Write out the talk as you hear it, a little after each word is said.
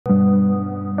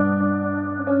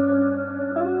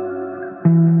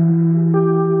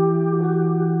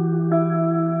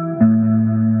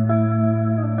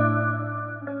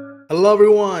Hello,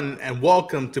 everyone, and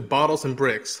welcome to Bottles and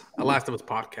Bricks, a Last of Us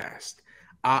podcast.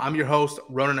 I'm your host,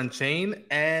 Ronan Unchained,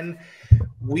 and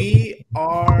we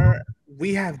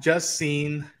have just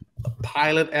seen the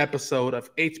pilot episode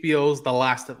of HBO's The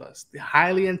Last of Us, the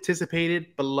highly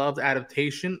anticipated, beloved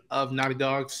adaptation of Naughty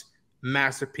Dog's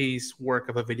masterpiece work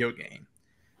of a video game.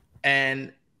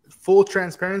 And full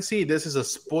transparency, this is a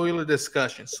spoiler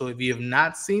discussion. So if you have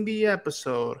not seen the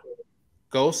episode,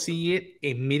 go see it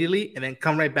immediately and then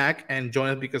come right back and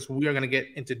join us because we are going to get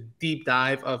into deep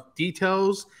dive of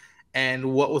details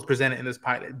and what was presented in this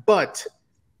pilot. But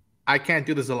I can't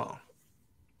do this alone.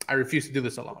 I refuse to do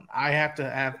this alone. I have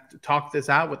to talk this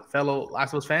out with fellow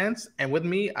Last of Us fans. And with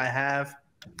me, I have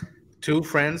two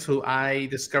friends who I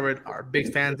discovered are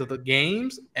big fans of the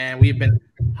games, and we've been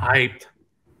hyped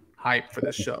for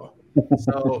this show.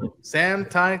 So, Sam,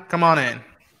 Ty, come on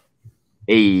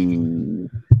in.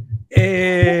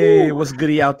 Hey, what's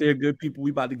goody out there, good people?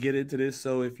 We about to get into this.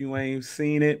 So if you ain't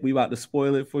seen it, we about to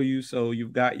spoil it for you. So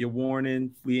you've got your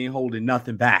warning. We ain't holding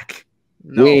nothing back.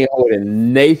 No. We ain't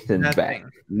holding Nathan back.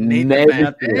 Nathan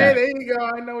back. Hey, there you go.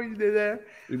 I know what you did there.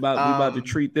 We about to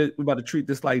treat this. We about to treat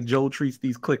this like Joe treats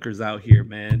these clickers out here,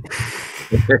 man.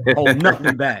 Hold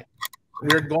nothing back.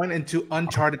 We're going into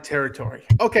uncharted territory.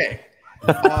 Okay.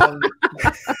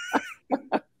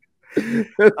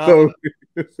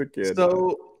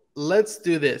 So let's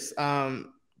do this.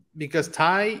 Because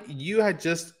Ty, you had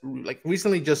just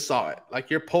recently just saw it. Like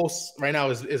your pulse right now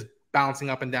is bouncing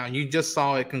up and down. You just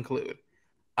saw it conclude.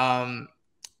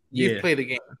 You've played the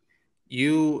game.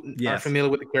 You are familiar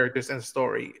with the characters and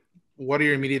story. What are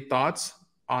your immediate thoughts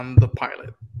on the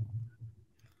pilot?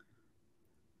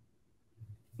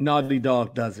 Naughty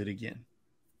Dog does it again.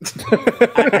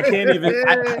 I can't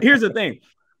even. Here's the thing.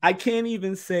 I can't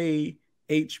even say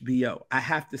HBO. I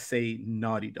have to say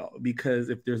Naughty Dog, because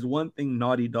if there's one thing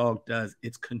Naughty Dog does,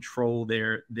 it's control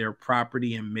their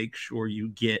property and make sure you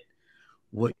get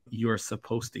what you're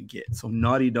supposed to get. So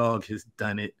Naughty Dog has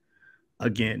done it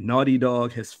again. Naughty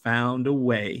Dog has found a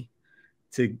way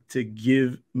to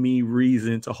give me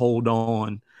reason to hold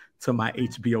on to my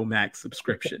HBO Max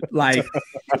subscription. Like,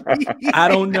 I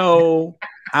don't know.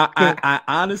 I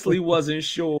honestly wasn't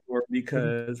sure,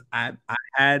 because I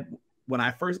had, when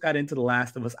I first got into The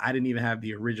Last of Us, I didn't even have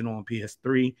the original on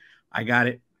PS3. I got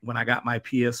it when I got my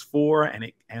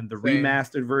PS4, and the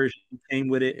remastered version came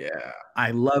with it. Yeah,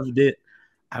 I loved it.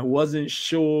 I wasn't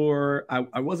sure.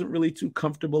 I wasn't really too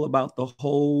comfortable about the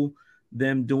whole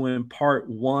them doing part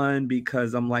one,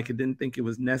 because I'm like, I didn't think it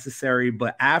was necessary.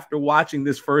 But after watching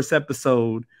this first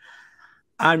episode,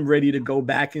 I'm ready to go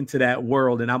back into that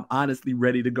world, and I'm honestly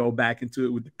ready to go back into it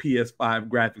with the PS5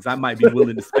 graphics. I might be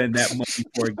willing to spend that money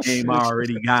for a game I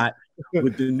already got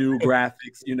with the new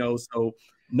graphics, you know. So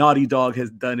Naughty Dog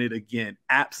has done it again.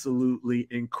 Absolutely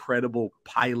incredible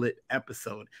pilot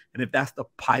episode. And if that's the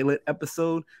pilot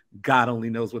episode, God only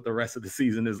knows what the rest of the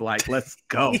season is like. Let's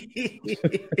go.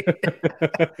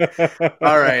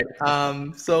 All right.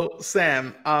 So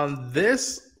Sam,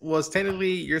 this was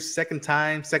technically your second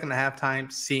and a half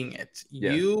time seeing it.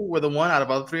 Yeah. You were the one out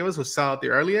of all the three of us who saw it the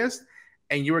earliest,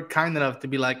 and you were kind enough to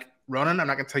be like, Ronan, I'm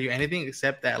not gonna tell you anything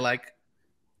except that, like,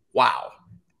 wow.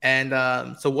 And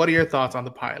so what are your thoughts on the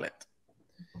pilot?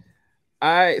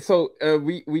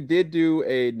 We did do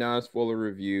a non-spoiler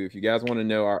review. If you guys want to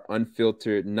know our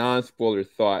unfiltered non-spoiler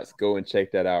thoughts, go and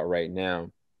check that out right now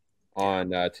on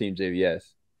TeamJVS.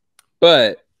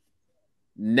 But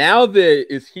now that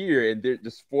it's here and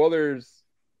the spoilers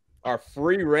are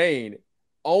free reign,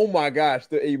 oh my gosh,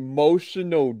 the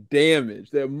emotional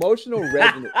damage, the emotional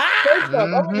resonance. First off,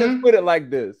 I'm gonna just put it like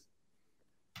this.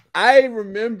 I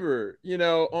remember,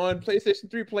 on PlayStation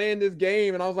 3 playing this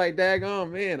game, and I was like,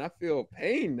 daggone, man, I feel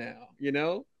pain now,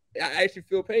 I actually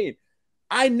feel pain.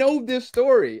 I know this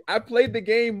story. I played the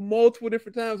game multiple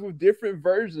different times with different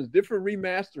versions, different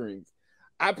remasterings.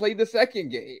 I played the second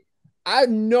game. I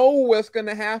know what's going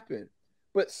to happen.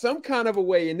 But some kind of a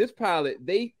way in this pilot,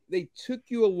 they took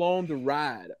you along the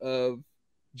ride of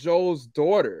Joel's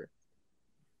daughter,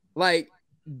 like,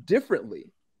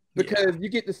 differently. Because you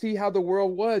get to see how the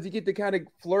world was. You get to kind of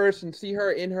flourish and see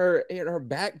her in her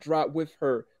backdrop with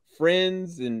her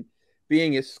friends and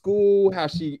being at school, how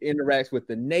she interacts with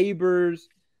the neighbors,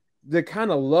 the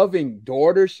kind of loving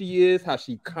daughter she is, how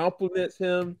she compliments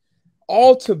him,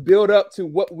 all to build up to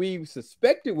what we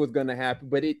suspected was going to happen,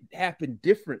 but it happened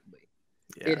differently.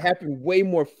 Yeah. It happened way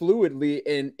more fluidly,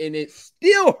 and it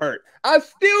still hurt. I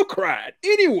still cried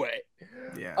anyway.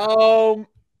 Yeah.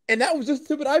 And that was just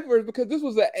tip of the iceberg, because this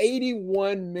was an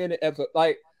 81-minute episode.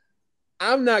 Like,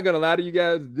 I'm not going to lie to you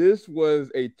guys. This was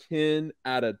a 10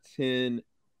 out of 10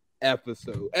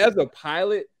 episode. As a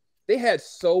pilot, they had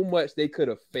so much they could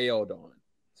have failed on.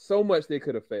 So much they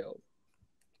could have failed.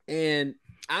 And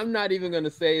I'm not even going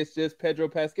to say it's just Pedro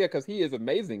Pascal because he is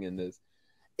amazing in this.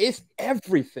 It's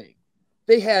everything.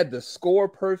 They had the score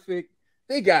perfect.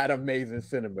 They got amazing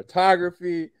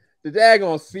cinematography. The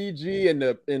daggone CG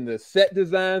and the set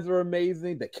designs are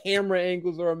amazing. The camera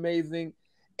angles are amazing.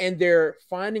 And they're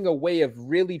finding a way of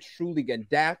really, truly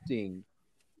adapting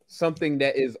something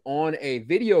that is on a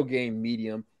video game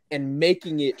medium and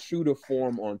making it true to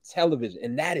form on television.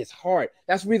 And that is hard.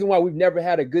 That's the reason why we've never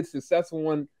had a good, successful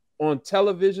one on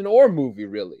television or movie,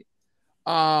 really.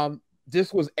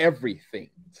 This was everything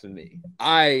to me.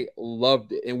 I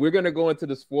loved it. And we're going to go into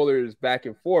the spoilers back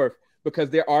and forth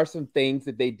because there are some things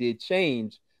that they did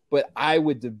change, but I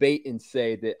would debate and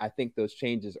say that I think those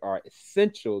changes are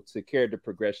essential to character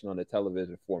progression on a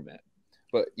television format.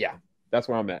 But yeah, that's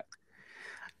where I'm at.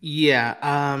 Yeah.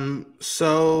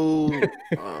 So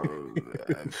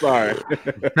Sorry.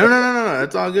 No.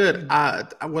 It's all good.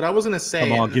 What I was gonna say,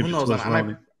 Come on, who knows?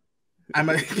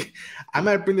 I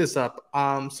might bring this up.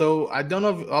 So I don't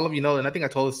know if all of you know, and I think I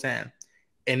told Sam.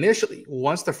 Initially,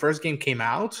 once the first game came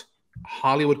out,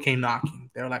 Hollywood came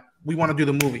knocking. They were like, "We want to do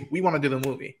the movie. We want to do the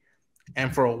movie."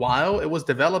 And for a while, it was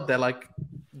developed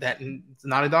that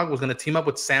Naughty Dog was going to team up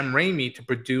with Sam Raimi to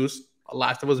produce a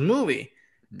Last of Us movie.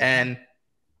 Mm-hmm. And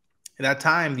at that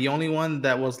time, the only one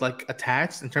that was like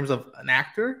attached in terms of an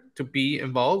actor to be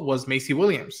involved was Macy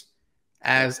Williams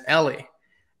as Ellie.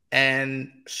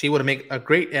 And she would make a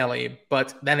great Ellie,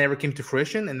 but that never came to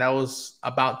fruition. And that was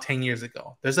about 10 years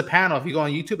ago. There's a panel. If you go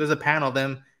on YouTube, there's a panel of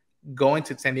them going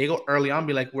to San Diego early on,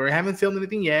 be like, we haven't filmed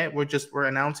anything yet. We're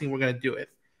announcing we're going to do it.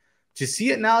 To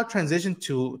see it now transition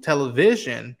to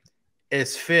television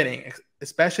is fitting,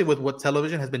 especially with what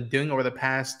television has been doing over the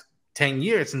past 10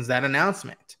 years since that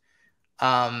announcement.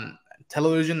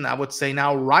 Television, I would say,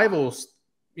 now rivals,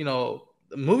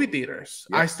 the movie theaters.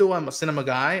 Yep. I still am a cinema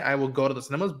guy. I will go to the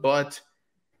cinemas, but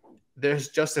there's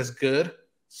just as good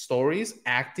stories,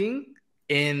 acting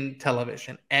in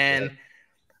television. And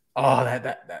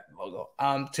that logo.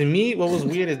 To me, what was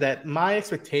weird is that my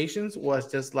expectations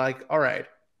was just like, all right,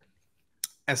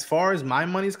 as far as my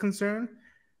money's concerned,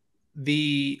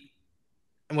 and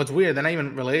what's weird, they're not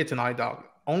even related to Naughty Dog.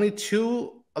 Only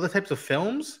 2 other types of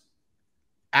films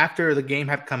after the game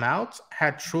had come out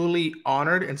had truly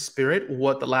honored in spirit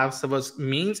what The Last of Us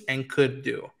means and could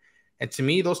do. And to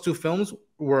me, those 2 films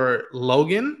were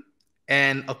Logan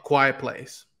and A Quiet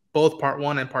Place, both part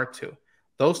 1 and part 2.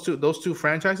 Those two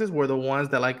franchises were the ones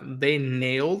that they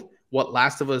nailed what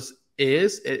Last of Us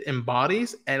is, it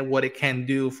embodies, and what it can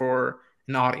do for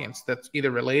an audience that's either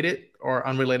related or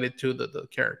unrelated to the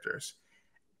characters.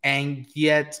 And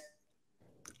yet,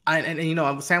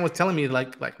 Sam was telling me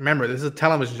like remember, this is a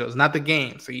television show, it's not the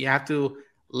game, so you have to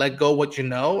let go what you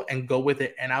know and go with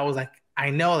it. And I was like, I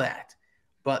know that,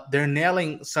 but they're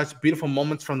nailing such beautiful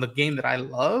moments from the game that I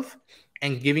love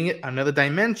and giving it another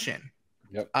dimension.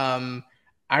 Yep.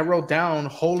 I wrote down,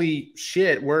 holy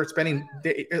shit, we're spending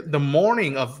the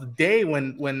morning of the day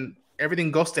when everything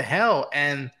goes to hell.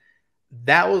 And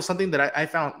that was something that I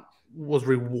found was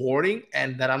rewarding,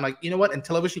 and that I'm like, you know what, in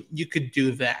television, you could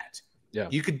do that. Yeah.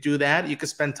 You could do that. You could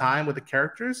spend time with the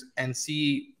characters and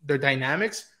see their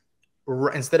dynamics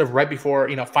instead of right before,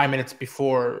 5 minutes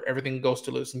before everything goes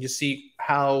to loose. And you see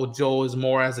how Joel is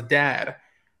more as a dad,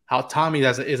 how Tommy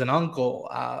is an uncle,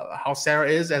 how Sarah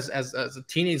is as a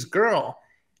teenage girl.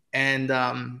 And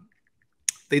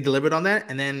they delivered on that.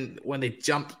 And then when they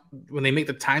make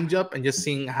the time jump and just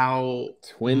seeing how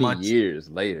 20 years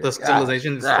later the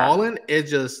civilization is fallen, it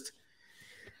just...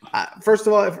 first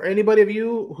of all, if anybody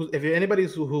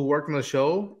who worked on the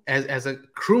show as a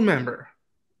crew member,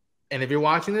 and if you're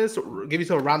watching this, give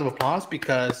yourself a round of applause,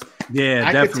 because I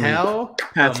definitely could tell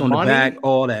pats on the back,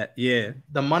 all that. Yeah,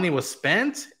 the money was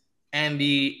spent and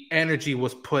the energy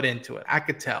was put into it. I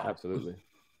could tell. Absolutely.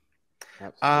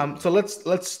 So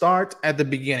let's start at the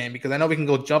beginning, because I know we can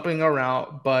go jumping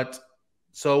around, but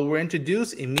so we're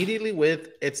introduced immediately with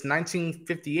it's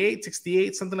 1958,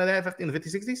 68, something like that, in the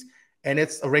 50s, 60s. And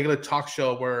it's a regular talk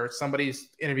show where somebody's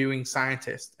interviewing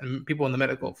scientists and people in the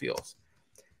medical fields,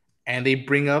 and they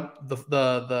bring up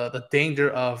the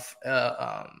danger of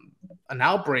an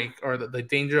outbreak, or the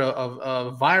danger of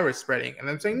a virus spreading, and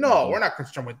I'm saying, no, we're not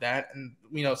concerned with that. And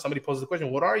somebody poses the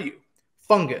question, what are you?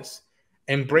 Fungus,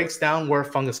 and breaks down where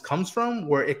fungus comes from,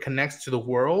 where it connects to the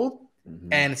world. Mm-hmm.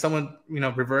 And someone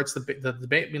reverts the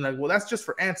debate, being like, well, that's just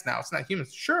for ants now, it's not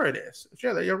humans. Sure it is.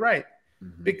 Sure, you're right.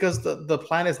 Mm-hmm. Because the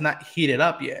planet is not heated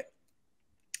up yet.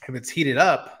 If it's heated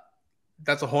up,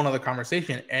 that's a whole nother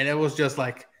conversation. And it was just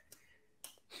like,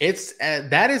 It's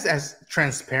that is as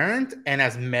transparent and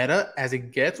as meta as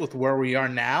it gets with where we are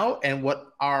now and what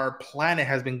our planet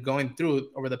has been going through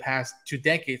over the past 2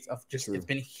 decades of just It's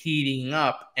been heating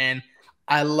up. And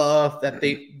I love that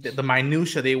the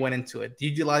minutia they went into it.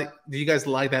 Did you guys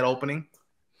like that opening?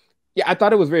 Yeah, I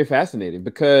thought it was very fascinating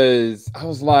because I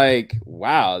was like,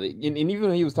 wow. And even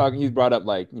when he was talking, he brought up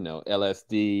like,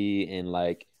 LSD and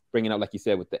like bringing up, like you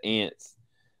said, with the ants.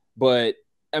 But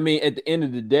I mean, at the end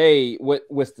of the day,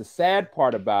 what's the sad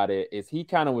part about it is he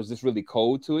kind of was just really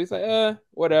cold to it. He's like,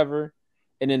 whatever.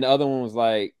 And then the other one was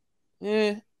like,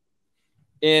 eh.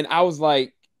 And I was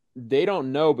like, they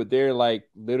don't know, but they're like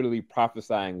literally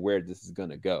prophesying where this is going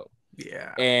to go.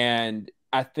 Yeah. And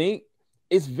I think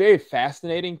it's very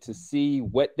fascinating to see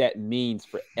what that means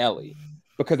for Ellie,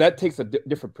 because that takes a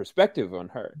different perspective on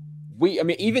her.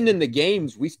 Even in the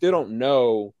games, we still don't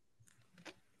know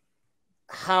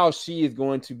how she is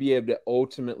going to be able to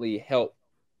ultimately help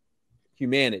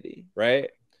humanity, right?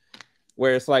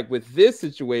 Where it's like with this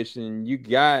situation, you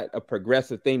got a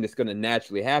progressive thing that's going to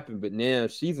naturally happen, but now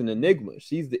she's an enigma.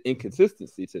 She's the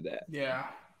inconsistency to that. Yeah.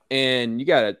 And you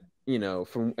got to,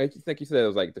 from, I think you said it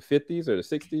was like the 50s or the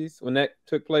 60s when that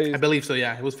took place. I believe so,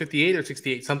 yeah. It was 58 or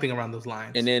 68, something around those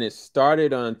lines. And then it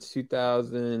started on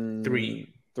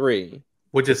 2003.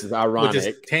 Which is ironic. Which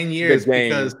is 10 years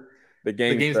because the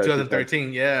game's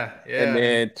 2013, yeah. And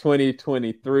then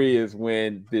 2023 is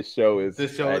when this show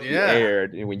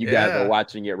aired, and when you guys are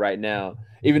watching it right now.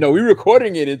 Even though we're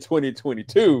recording it in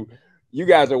 2022, you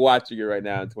guys are watching it right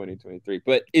now in 2023.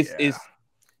 But it's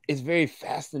very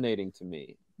fascinating to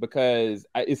me because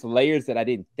it's layers that I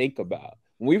didn't think about.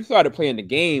 When we started playing the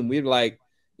game, we were like,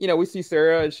 we see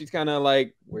Sarah, and she's kind of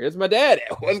like, "Where's my dad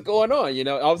at? What's going on?"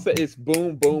 All of a sudden it's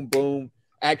boom, boom, boom.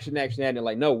 Action, and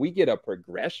like, no, we get a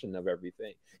progression of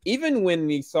everything. Even when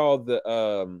we saw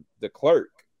the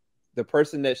clerk, the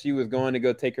person that she was going to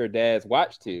go take her dad's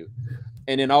watch to,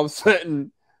 and then all of a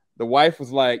sudden the wife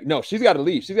was like, no, she's got to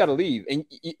leave. And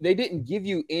they didn't give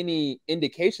you any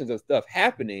indications of stuff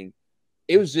happening.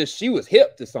 It was just she was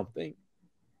hip to something.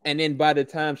 And then by the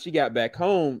time she got back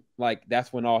home, like,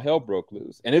 that's when all hell broke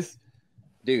loose. And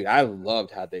I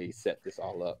loved how they set this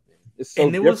all up. It's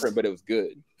so different, but it was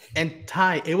good. And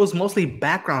Ty, it was mostly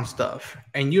background stuff.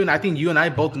 And I think you and I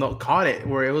both caught it,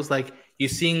 where it was like you're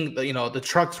seeing the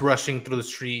trucks rushing through the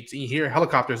streets, and you hear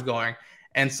helicopters going,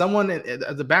 and someone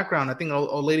at the background, I think an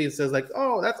old lady says like,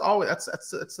 "Oh, that's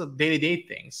a day-to-day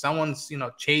thing. Someone's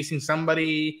chasing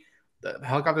somebody." The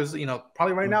helicopters,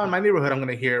 probably right now in my neighborhood, I'm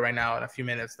gonna hear it right now in a few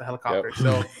minutes. The helicopter. Yep.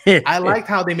 So I liked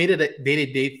how they made it a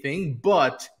day-to-day thing,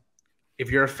 but if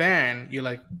you're a fan, you're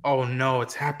like, oh no,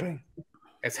 it's happening.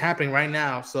 It's happening right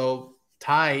now. So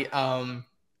Ty,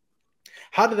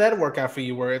 how did that work out for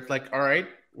you? Where it's like, all right,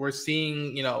 we're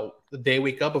seeing, the day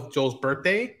wake up of Joel's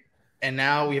birthday, and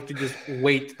now we have to just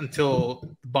wait until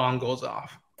the bomb goes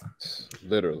off.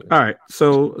 Literally. All right.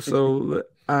 So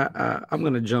I'm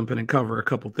gonna jump in and cover a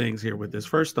couple things here with this.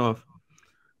 First off,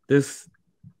 this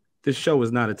show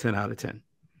is not a 10 out of 10.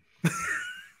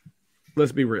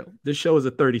 Let's be real. This show is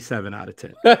a 37 out of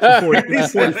 10.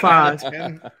 45,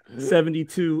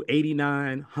 72,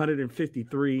 89,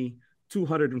 153,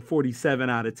 247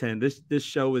 out of 10. This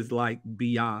show is like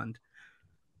beyond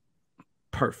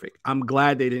perfect. I'm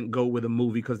glad they didn't go with a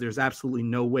movie, because there's absolutely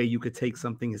no way you could take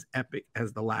something as epic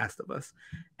as The Last of Us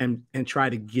and try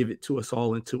to give it to us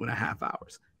all in 2.5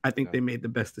 hours. I think they made the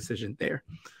best decision there.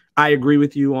 I agree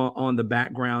with you on the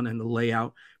background and the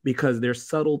layout, because there's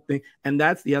subtle things. And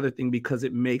that's the other thing, because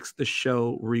it makes the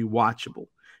show rewatchable,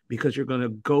 because you're going to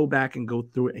go back and go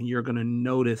through it, and you're going to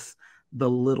notice the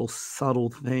little subtle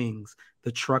things,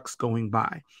 the trucks going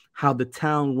by, how the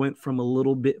town went from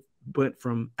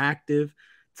active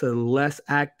to less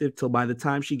active, till by the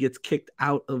time she gets kicked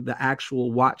out of the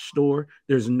actual watch store,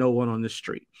 there's no one on the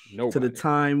street. Nobody. To the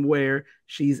time where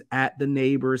she's at the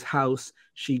neighbor's house,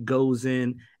 she goes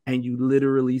in, and you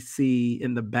literally see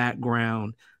in the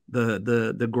background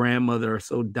the grandmother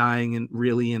so dying and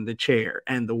really in the chair,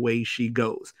 and the way she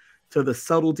goes, to the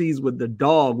subtleties with the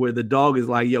dog, where the dog is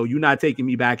like, yo, you're not taking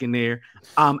me back in there,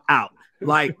 I'm out.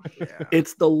 Like,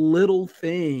 it's the little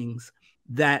things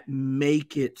that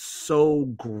make it so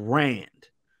grand.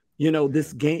 The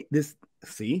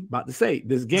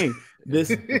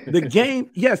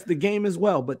game as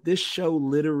well, but this show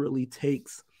literally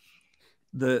takes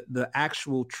the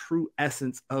actual true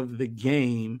essence of the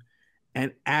game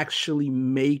and actually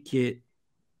make it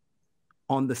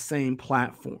on the same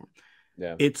platform.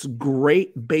 Yeah. It's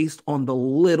great based on the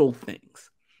little things.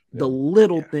 Yeah. The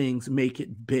little things make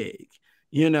it big,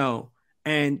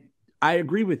 and I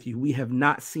agree with you. We have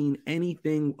not seen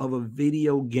anything of a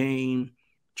video game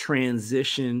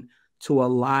transition to a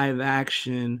live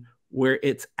action where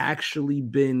it's actually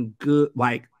been good,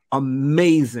 like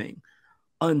amazing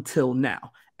until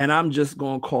now. And I'm just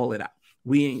going to call it out.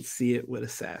 We ain't see it with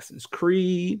Assassin's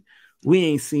Creed. We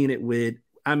ain't seen it with,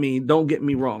 I mean, don't get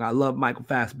me wrong. I love Michael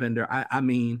Fassbender. I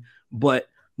mean, but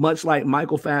much like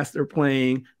Michael Fassbender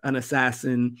playing an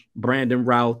assassin, Brandon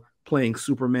Routh playing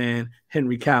Superman,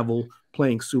 Henry Cavill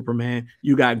playing Superman,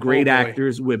 you got great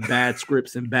actors with bad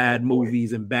scripts and bad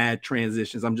movies and bad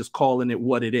transitions. I'm just calling it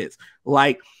what it is.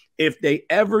 Like, if they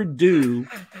ever do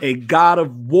a God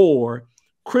of War,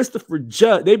 Christopher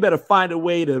Judge, they better find a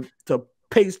way to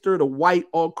paste her to white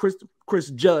on Chris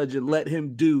Judge and let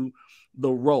him do the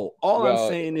role. All I'm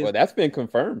saying is, that's been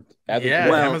confirmed.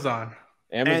 Amazon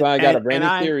got a brand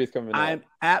new series coming out. I'm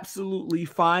absolutely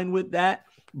fine with that.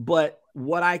 But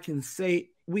what I can say,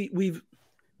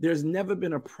 there's never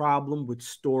been a problem with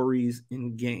stories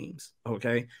in games.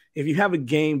 Okay, if you have a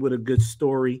game with a good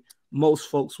story, most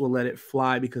folks will let it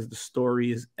fly because the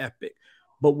story is epic.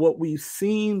 But what we've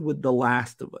seen with The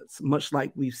Last of Us, much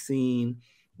like we've seen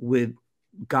with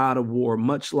God of War,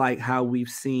 much like how we've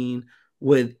seen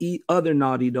with other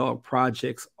Naughty Dog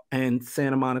projects and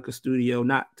Santa Monica Studio,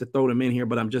 not to throw them in here,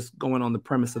 but I'm just going on the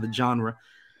premise of the genre.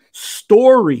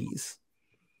 Stories,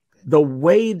 the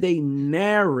way they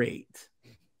narrate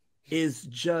is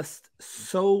just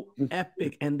so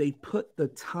epic, and they put the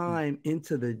time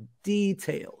into the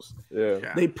details.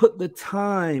 Yeah. They put the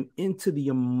time into the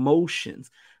emotions.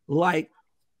 Like,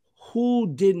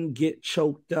 who didn't get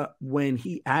choked up when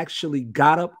he actually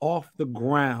got up off the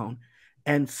ground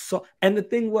and saw? And the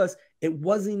thing was, it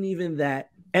wasn't even that.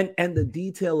 And the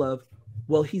detail of,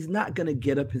 well, he's not going to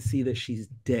get up and see that she's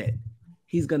dead.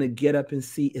 He's going to get up and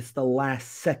see it's the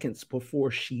last seconds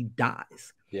before she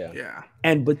dies. Yeah.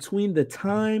 And between the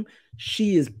time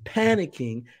she is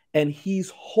panicking and he's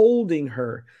holding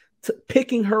her,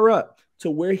 picking her up to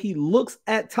where he looks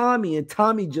at Tommy and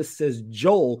Tommy just says,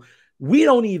 Joel, we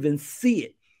don't even see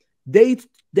it.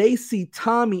 They see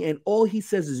Tommy and all he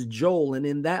says is Joel. And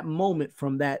in that moment,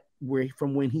 from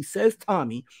when he says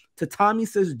Tommy to Tommy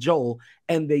says Joel,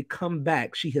 and they come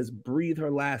back, she has breathed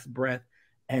her last breath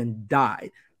and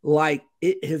died. Like,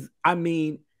 it has, I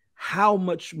mean, how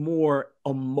much more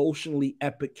emotionally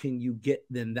epic can you get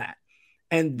than that?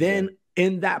 And then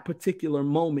in that particular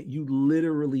moment, you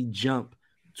literally jump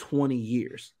 20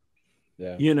 years,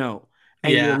 you know,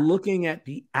 and you're looking at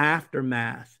the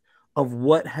aftermath of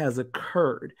what has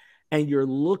occurred. And you're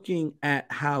looking at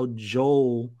how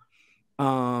Joel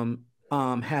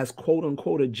has quote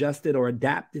unquote adjusted or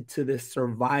adapted to this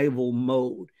survival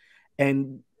mode.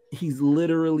 And he's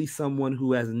literally someone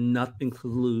who has nothing to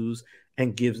lose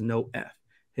and gives no F.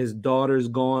 His daughter's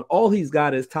gone. All he's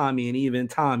got is Tommy, and even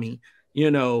Tommy,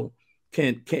 you know,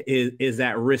 is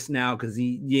at risk now because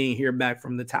he ain't hear back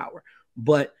from the tower.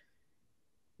 But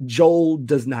Joel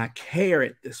does not care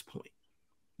at this point.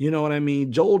 You know what I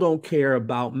mean? Joel don't care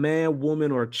about man,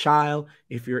 woman, or child.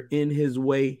 If you're in his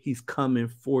way, he's coming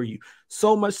for you.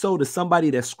 So much so that somebody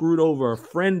that screwed over a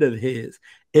friend of his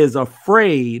is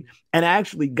afraid, and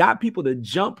actually got people to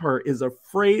jump her, is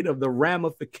afraid of the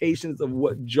ramifications of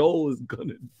what Joel is going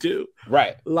to do.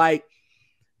 Right. Like,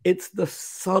 it's the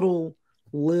subtle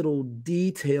little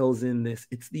details in this.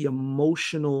 It's the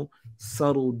emotional,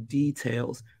 subtle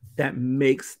details that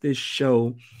makes this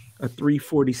show a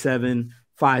 347,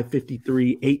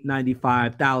 553,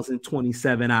 895,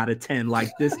 1,027 out of 10.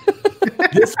 Like this,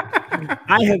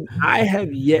 I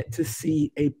have yet to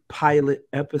see a pilot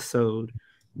episode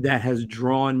that has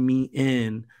drawn me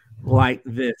in like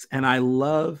this. And I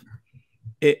love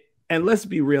it. And let's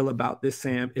be real about this,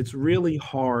 Sam. It's really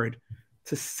hard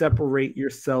to separate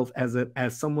yourself as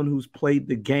someone who's played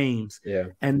the games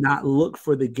and not look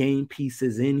for the game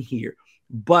pieces in here.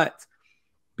 But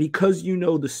because you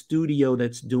know the studio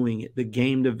that's doing it, the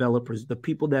game developers, the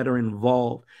people that are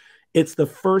involved, it's the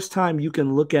first time you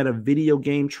can look at a video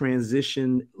game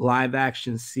transition live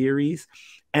action series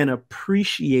and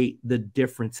appreciate the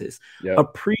differences.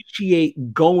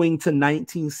 Appreciate going to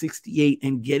 1968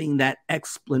 and getting that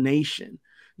explanation,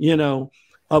 you know,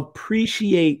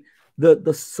 appreciate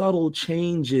the subtle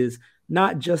changes,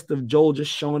 not just of Joel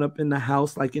just showing up in the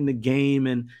house like in the game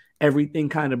and everything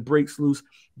kind of breaks loose.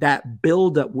 That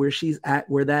build up where she's at,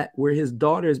 where his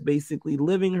daughter is basically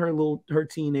living her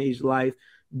teenage life,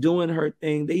 doing her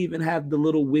thing. They even have the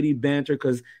little witty banter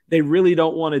because they really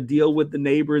don't want to deal with the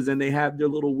neighbors, and they have their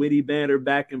little witty banter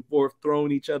back and forth,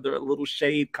 throwing each other a little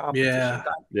shade competition.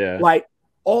 Like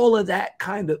all of that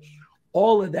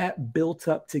built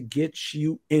up to get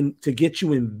you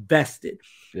invested.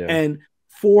 And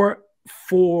for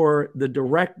the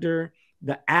director,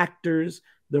 the actors,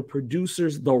 the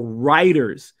producers, the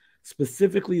writers,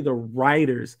 specifically the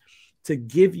writers, to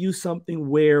give you something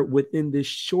where within this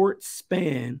short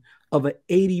span of an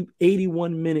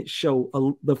 81-minute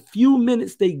show, the few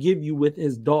minutes they give you with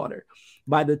his daughter,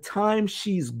 by the time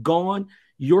she's gone,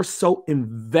 you're so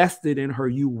invested in her,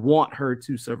 you want her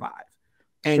to survive.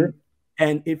 And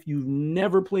if you've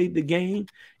never played the game,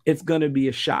 it's going to be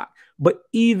a shock. But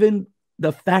even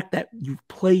the fact that you've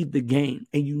played the game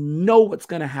and you know what's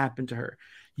going to happen to her,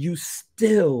 you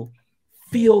still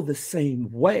feel the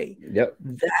same way. Yep.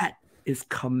 That is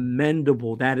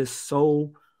commendable. That is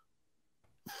so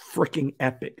freaking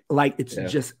epic. Like, it's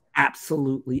just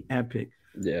absolutely epic.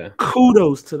 Yeah.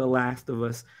 Kudos to The Last of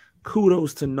Us.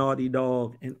 Kudos to Naughty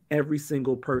Dog and every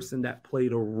single person that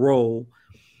played a role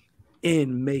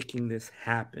in making this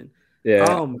happen.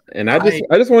 Yeah. And I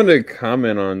just wanted to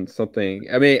comment on something.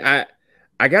 I mean,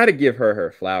 I got to give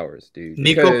her flowers, dude.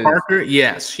 Nico Parker,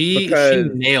 yes, she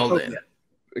nailed it.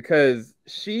 Because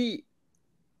she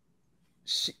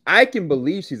I can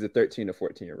believe she's a 13 or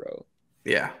 14-year-old.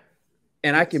 Yeah.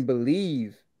 And I can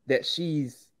believe that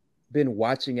she's been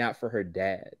watching out for her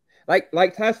dad. Like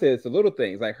Ty said, it's the little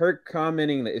things, like her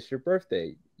commenting that it's your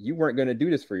birthday. You weren't going to do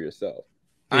this for yourself.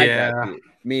 I got it.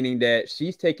 Meaning that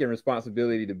she's taking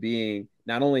responsibility to being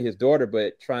not only his daughter,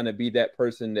 but trying to be that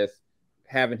person that's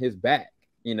having his back,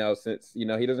 since, he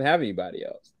doesn't have anybody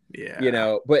else.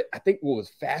 Yeah. But I think what was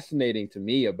fascinating to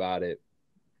me about it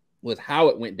was how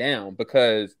it went down,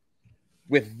 because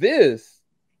with this,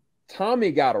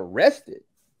 Tommy got arrested.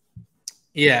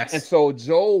 Yes. And so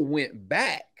Joel went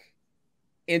back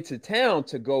into town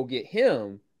to go get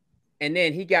him. And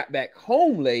then he got back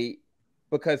home late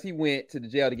because he went to the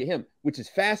jail to get him, which is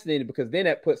fascinating because then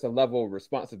that puts a level of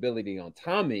responsibility on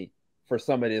Tommy for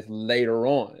some of this later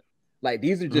on. Like,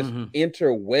 these are just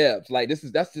interwebs. Like,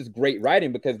 that's just great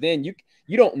writing, because then you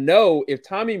don't know if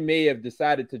Tommy may have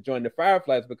decided to join the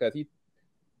Fireflies because he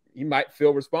might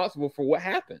feel responsible for what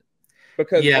happened.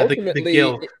 Because ultimately,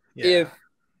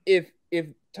 if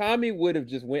Tommy would have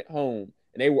just went home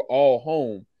and they were all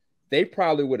home, they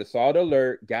probably would have saw the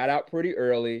alert, got out pretty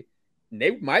early, and they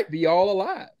might be all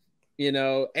alive,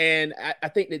 And I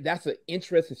think that's an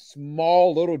interesting,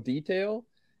 small little detail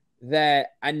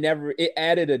that it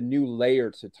added a new layer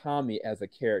to Tommy as a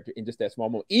character in just that small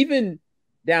moment. Even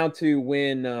down to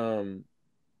when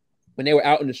they were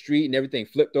out in the street and everything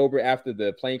flipped over after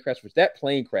the plane crash, which that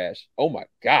plane crash, oh my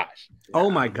gosh.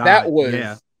 Oh my God. That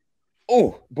was,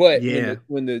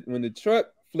 when the truck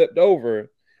flipped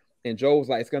over and Joel was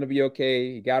like, it's going to be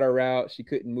okay. He got her out. She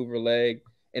couldn't move her leg.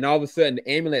 And all of a sudden the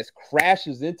ambulance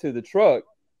crashes into the truck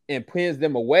and pins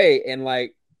them away. And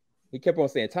like, he kept on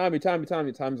saying, Tommy.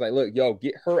 Tommy's like, look, yo,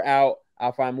 get her out.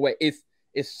 I'll find a way. It's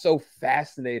so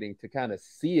fascinating to kind of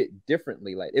see it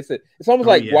differently. Like, it's almost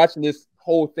like watching this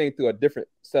whole thing through a different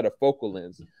set of focal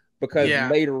lens, because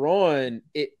later on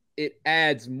it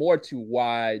adds more to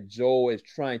why Joel is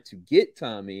trying to get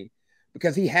Tommy,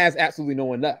 because he has absolutely no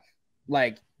one left.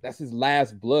 Like, that's his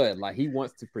last blood. Like, he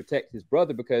wants to protect his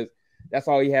brother because that's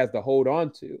all he has to hold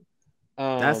on to.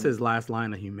 That's his last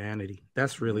line of humanity.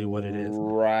 That's really what it is.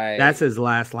 Right. That's his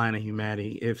last line of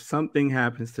humanity. If something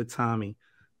happens to Tommy,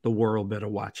 the world better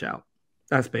watch out.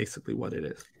 That's basically what it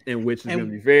is. And which is going to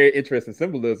be very interesting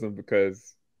symbolism,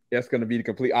 because that's going to be the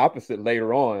complete opposite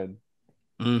later on.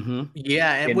 Mm-hmm.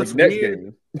 Yeah, and what's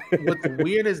weird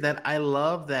is that I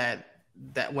love that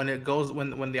when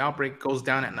the outbreak goes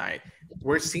down at night,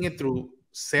 we're seeing it through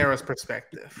Sarah's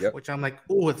perspective, which I'm like,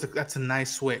 oh, that's a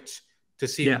nice switch to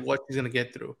see what she's gonna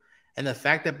get through. And the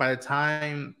fact that by the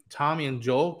time Tommy and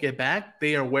Joel get back,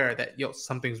 they are aware that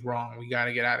something's wrong. We got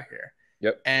to get out of here.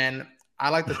 Yep. And I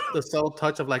like the subtle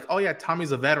touch of like, oh yeah,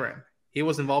 Tommy's a veteran. He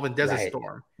was involved in Desert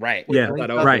Storm. Right.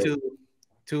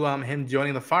 To him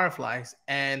joining the Fireflies.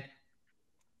 And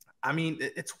I mean,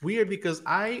 it's weird because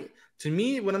to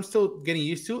me, what I'm still getting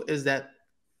used to is that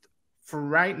for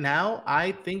right now,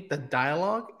 I think the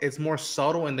dialogue is more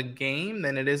subtle in the game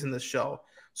than it is in the show.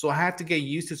 So I have to get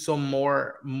used to some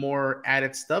more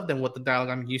added stuff than what the dialogue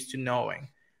I'm used to knowing.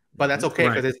 But that's okay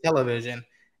because it's television.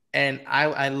 And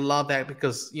I love that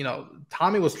because,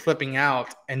 Tommy was flipping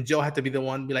out and Joe had to be the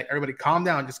one to be like, everybody calm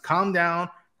down. Just calm down.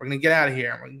 We're going to get out of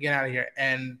here.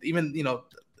 And even,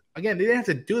 again, they didn't have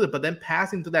to do it, but then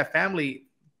passing to that family,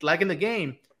 like in the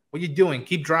game, what are you doing?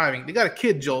 Keep driving. They got a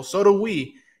kid, Joel. So do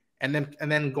we. And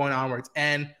then going onwards.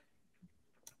 And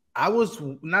I was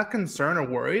not concerned or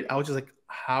worried. I was just like,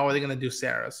 how are they going to do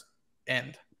Sarah's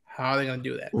end? How are they going to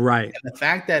do that? Right. And the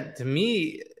fact that, to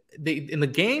me, in the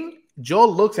game,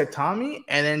 Joel looks at Tommy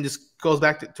and then just goes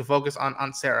back to focus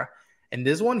on Sarah. And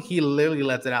this one, he literally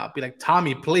lets it out. Be like,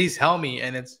 Tommy, please help me.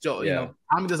 And it's Joel. You know,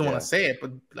 Tommy doesn't want to say it,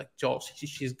 but like, Joel,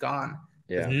 she's gone.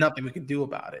 There's nothing we can do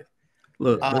about it.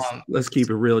 Look, let's keep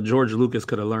it real. George Lucas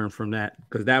could have learned from that,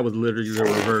 because that was literally the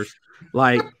reverse.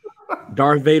 Like,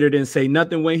 Darth Vader didn't say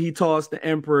nothing when he tossed the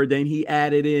Emperor. Then he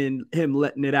added in him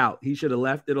letting it out. He should have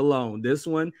left it alone. This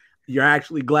one, you're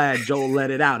actually glad Joel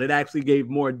let it out. It actually gave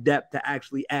more depth to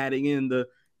actually adding in the,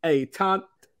 hey, Tom.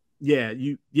 Kudos.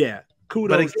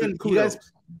 But again, you guys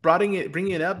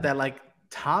bringing it up that like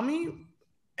Tommy,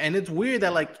 and it's weird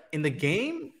that like in the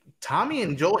game, Tommy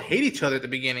and Joel hate each other at the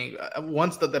beginning.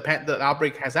 Once the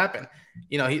outbreak has happened,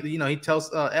 he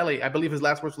tells Ellie, I believe his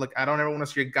last words were like, "I don't ever want to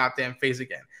see your goddamn face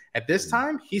again." At this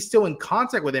time, he's still in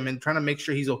contact with him and trying to make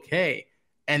sure he's okay.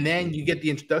 And then you get the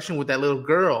introduction with that little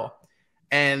girl,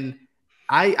 and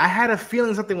I had a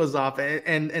feeling something was off.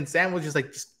 And Sam was just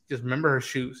like, just remember her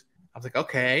shoes. I was like,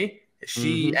 okay, is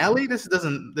she Ellie? This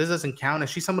doesn't count. Is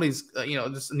she somebody's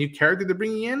just a new character they're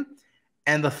bringing in?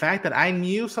 And the fact that I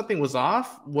knew something was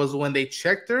off was when they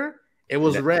checked her, it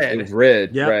was red. It was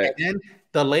red. Yeah. Right. And then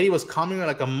the lady was coming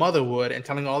like a mother would and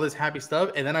telling all this happy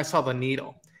stuff. And then I saw the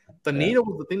needle. The needle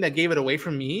was the thing that gave it away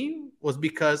from me, was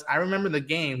because I remember in the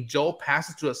game, Joel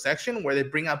passes to a section where they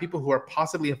bring out people who are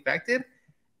possibly infected.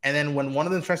 And then when one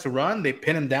of them tries to run, they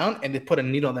pin him down and they put a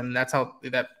needle in them. And that's how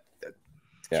that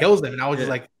kills them. And I was just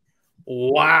like,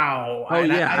 wow. Oh,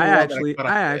 and I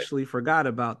actually forgot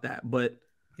about that. But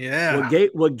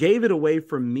what gave it away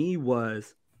from me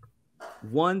was,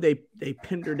 one, they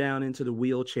pinned her down into the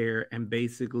wheelchair and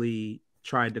basically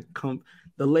tried to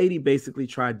the lady basically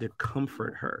tried to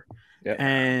comfort her. Yep.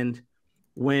 And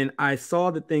when I saw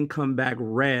the thing come back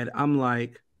red, I'm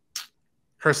like,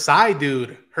 her side,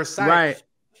 dude. Her side. Right.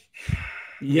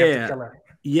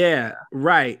 Yeah,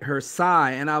 right. Her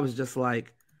side. And I was just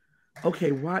like,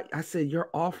 okay, why? I said, you're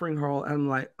offering her all. I'm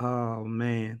like, oh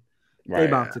man, they're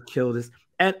about to kill this.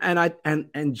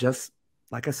 And just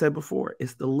like I said before,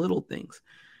 it's the little things,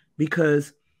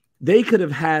 because they could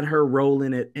have had her roll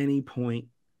in at any point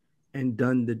and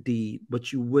done the deed,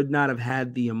 but you would not have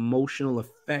had the emotional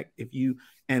effect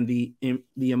and the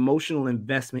emotional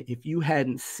investment if you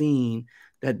hadn't seen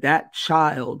that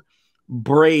child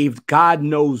braved God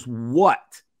knows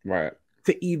what, right,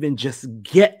 to even just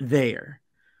get there,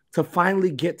 to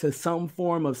finally get to some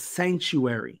form of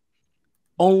sanctuary,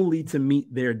 only to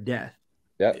meet their death.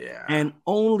 Yep. Yeah. And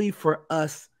only for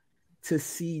us to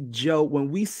see Joe,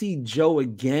 when we see Joe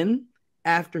again,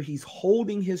 after he's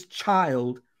holding his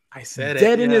child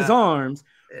dead in his arms,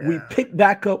 we pick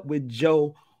back up with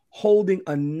Joe holding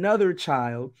another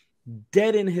child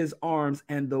dead in his arms,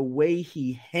 and the way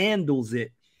he handles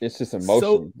it, it's just emotion.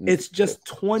 So it's just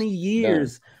 20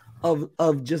 years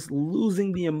of just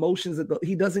losing the emotions that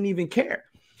he doesn't even care.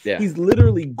 Yeah. He's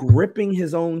literally gripping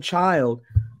his own child,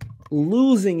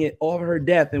 losing it over her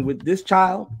death, and with this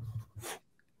child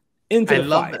into the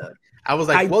love fire. That. I was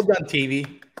like, well done,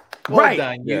 TV. Well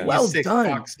done. Well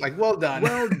done. Like, well done.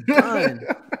 Well done.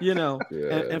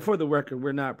 And for the record,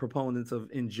 we're not proponents of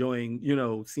enjoying,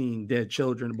 seeing dead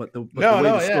children, but the way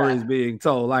the story is being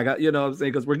told, like, what I'm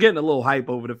saying, because we're getting a little hype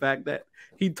over the fact that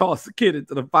he tossed the kid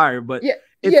into the fire, but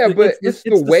it's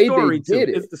the way they did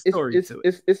it. It's the story to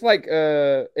it. It's like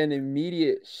an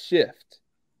immediate shift.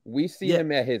 We see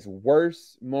him at his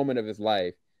worst moment of his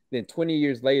life. Then 20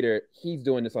 years later, he's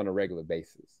doing this on a regular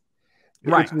basis.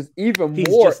 Right. Which was even he's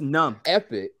more just numb.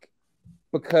 Epic,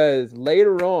 because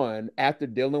later on, after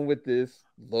dealing with this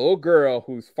little girl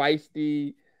who's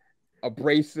feisty,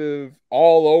 abrasive,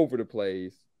 all over the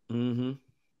place,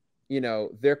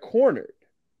 they're cornered,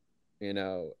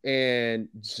 and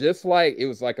just like it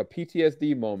was like a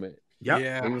PTSD moment. Yep.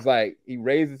 Yeah. He was like, he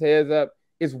raised his head up.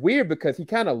 It's weird because he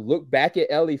kind of looked back at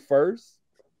Ellie first.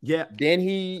 Yeah. Then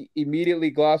he immediately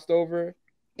glossed over,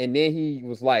 and then he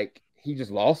was like, he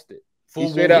just lost it. He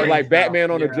straight up like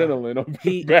Batman on adrenaline.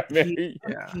 He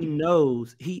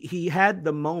knows. He had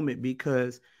the moment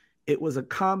because it was a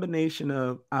combination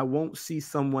of, I won't see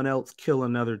someone else kill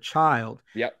another child.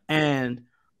 Yep. And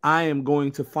I am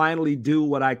going to finally do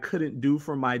what I couldn't do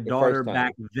for my daughter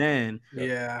back then.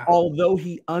 Yeah. Although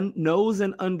he knows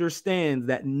and understands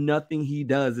that nothing he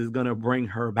does is going to bring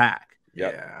her back.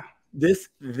 Yep. Yeah.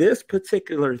 This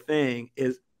particular thing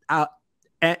is out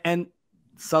and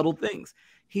subtle things.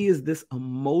 He is this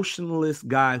emotionless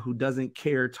guy who doesn't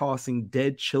care tossing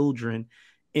dead children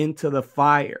into the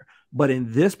fire. But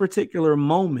in this particular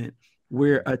moment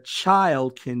where a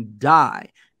child can die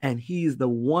and he's the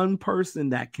one person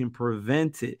that can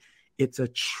prevent it, it's a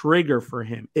trigger for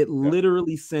him. It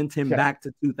literally sent him back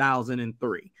to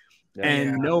 2003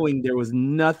 and knowing there was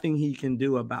nothing he can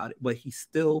do about it, but he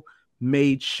still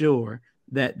made sure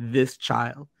that this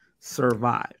child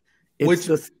survived. Which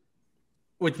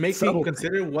makes me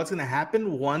consider what's going to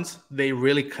happen once they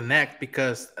really connect,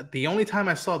 because the only time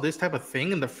I saw this type of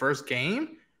thing in the first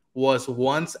game was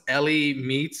once Ellie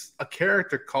meets a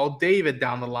character called David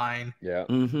down the line. Yeah.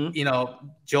 You know,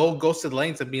 Joel goes to the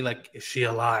lengths of being like, is she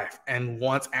alive? And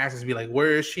once asks, be like,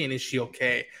 where is she? And is she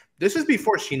okay? This is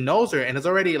before she knows her and is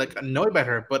already like annoyed about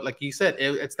her. But like you said,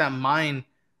 it's that mind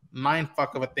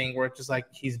fuck of a thing where it's just like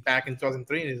he's back in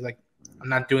 2003 and he's like, I'm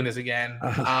not doing this again.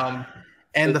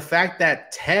 And the fact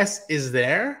that Tess is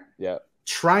there,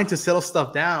 trying to settle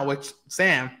stuff down, which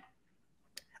Sam,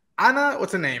 Anna,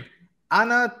 what's her name?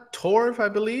 Anna Torv, I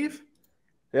believe.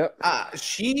 Yep.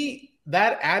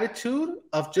 That attitude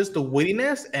of just the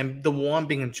wittiness and the one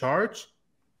being in charge,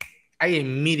 I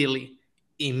immediately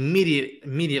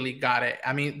got it.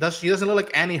 I mean, she doesn't look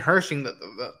like Annie Hershing,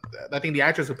 I think the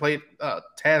actress who played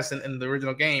Tess in the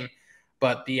original game.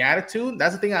 But the attitude,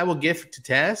 that's the thing I will give to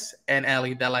Tess and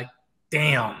Ellie, that like,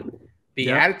 damn,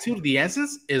 the attitude, the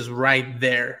essence is right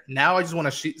there. Now I just want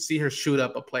to see her shoot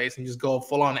up a place and just go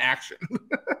full on action.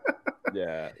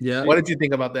 Yeah. What did you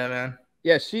think about that, man?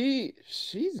 Yeah,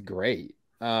 she's great.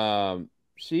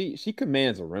 She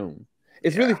commands a room.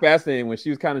 It's really fascinating when she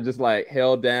was kind of just like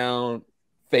held down,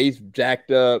 face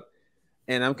jacked up,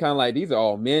 and I'm kind of like, these are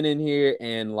all men in here,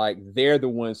 and like they're the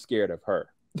ones scared of her.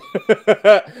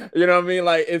 You know what I mean?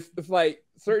 Like it's like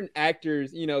certain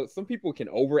actors, you know, some people can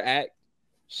overact.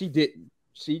 She didn't.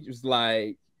 She was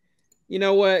like, you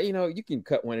know what? You know, you can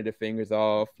cut one of the fingers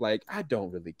off. Like, I don't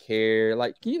really care.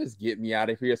 Like, can you just get me out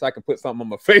of here so I can put something on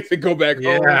my face and go back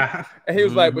home? And he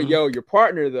was like, but yo, your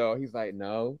partner though. He's like,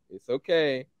 no, it's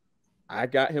okay. I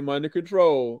got him under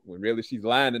control. When really she's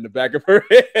lying in the back of her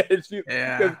head.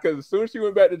 Because as soon as she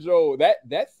went back to Joel,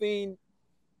 that scene,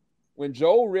 when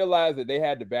Joel realized that they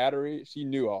had the battery, she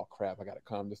knew, oh crap, I gotta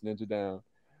calm this ninja down.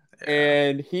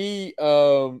 And he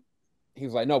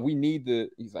was like, no, we need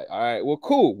he's like, all right, well,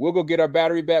 cool. We'll go get our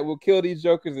battery back. We'll kill these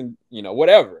jokers and, you know,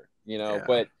 whatever, you know,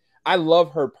 but I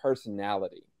love her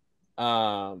personality.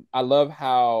 I love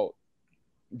how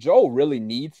Joel really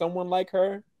needs someone like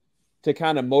her to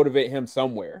kind of motivate him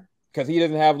somewhere, because he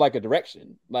doesn't have like a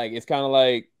direction. Like, it's kind of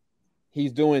like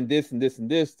he's doing this and this and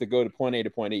this to go to point A to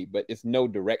point E, but it's no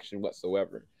direction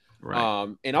whatsoever.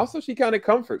 Right. And also she kind of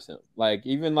comforts him. Like,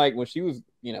 even like when she was,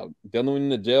 you know, dealing in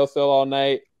the jail cell all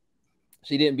night,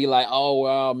 she didn't be like, oh,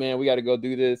 wow, man, we got to go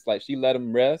do this. Like, she let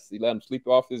him rest. She let him sleep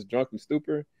off his drunken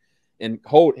stupor and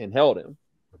held him.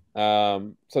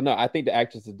 So, no, I think the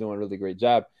actress is doing a really great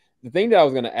job. The thing that I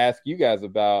was going to ask you guys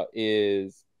about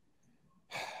is,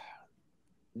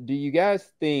 do you guys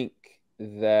think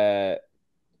that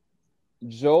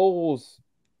Joel's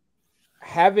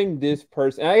having this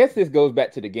person, and I guess this goes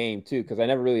back to the game too, because I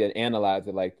never really analyzed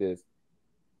it like this,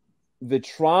 the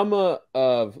trauma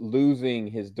of losing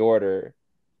his daughter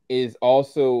is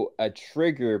also a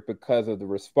trigger because of the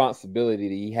responsibility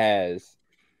that he has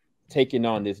taking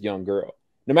on this young girl.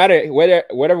 No matter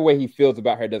whatever way he feels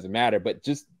about her, doesn't matter, but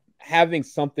just having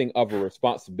something of a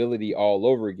responsibility all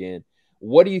over again.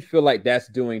 What do you feel like that's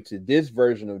doing to this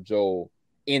version of Joel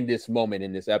in this moment,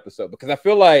 in this episode? Because I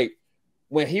feel like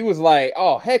when he was like,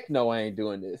 oh, heck no, I ain't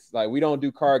doing this. Like, we don't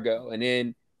do cargo. And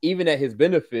then even at his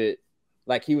benefit,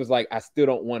 like, he was like, I still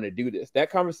don't want to do this. That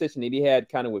conversation that he had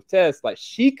kind of with Tess, like,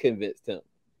 she convinced him.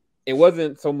 It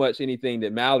wasn't so much anything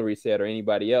that Mallory said or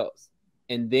anybody else.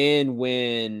 And then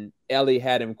when Ellie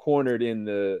had him cornered in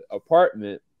the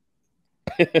apartment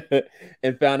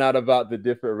and found out about the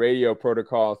different radio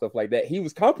protocol and stuff like that, he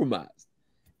was compromised.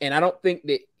 And I don't think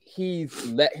that he's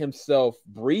let himself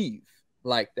breathe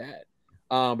like that.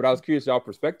 But I was curious y'all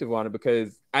perspective on it,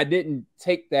 because I didn't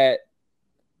take that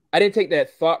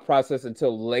thought process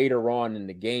until later on in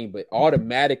the game, but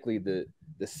automatically the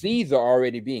seeds are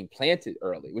already being planted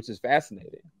early, which is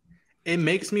fascinating. It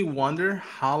makes me wonder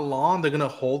how long they're going to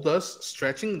hold us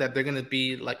stretching, that they're going to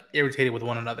be like irritated with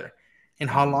one another, and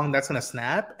how long that's going to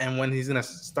snap, and when he's going to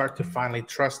start to finally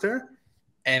trust her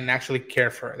and actually care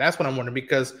for her. That's what I'm wondering,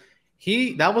 because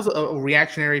that was a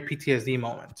reactionary PTSD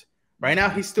moment. Right now,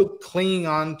 he's still clinging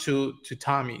on to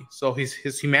Tommy. So his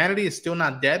humanity is still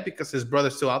not dead because his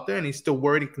brother's still out there, and he's still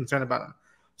worried and concerned about him.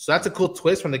 So that's a cool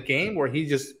twist from the game, where he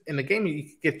just, in the game,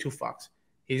 he get two fucks.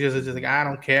 He's just like, I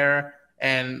don't care.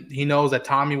 And he knows that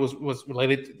Tommy was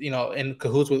related, you know, in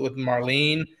cahoots with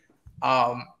Marlene.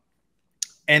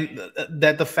 And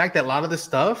that the fact that a lot of this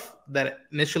stuff that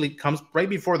initially comes right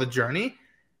before the journey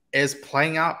is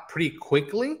playing out pretty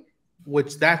quickly,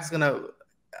 which that's going to,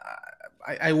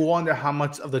 I wonder how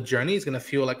much of the journey is going to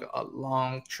feel like a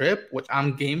long trip, which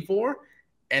I'm game for,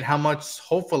 and how much,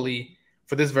 hopefully,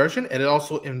 for this version, and it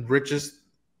also enriches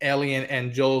Ellie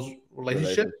and Joel's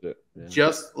relationship,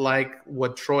 just like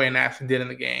what Troy and Ashley did in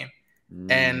the game.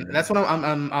 And that's what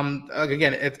I'm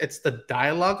again, it's the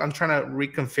dialogue. I'm trying to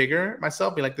reconfigure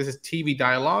myself, be like, this is TV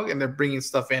dialogue, and they're bringing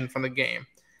stuff in from the game.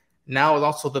 Now it's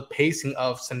also the pacing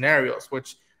of scenarios,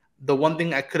 which the one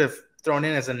thing I could have thrown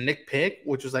in as a nitpick,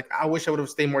 which was like, I wish I would have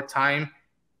stayed more time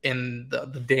in the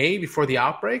day before the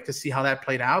outbreak to see how that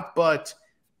played out. But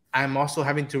I'm also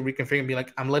having to reconfigure and be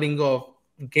like, I'm letting go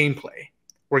of gameplay,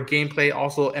 where gameplay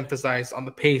also emphasized on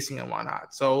the pacing and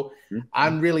whatnot. So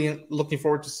I'm really looking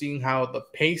forward to seeing how the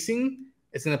pacing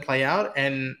is going to play out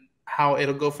and how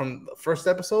it'll go from the first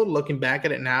episode, looking back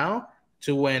at it now,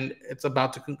 to when it's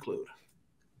about to conclude.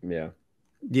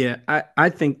 Yeah, I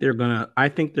think they're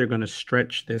gonna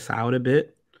stretch this out a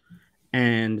bit,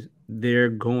 and they're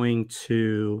going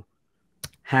to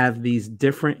have these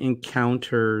different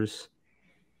encounters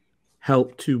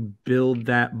help to build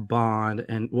that bond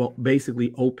and, well,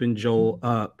 basically open Joel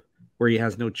up where he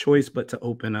has no choice but to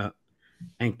open up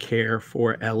and care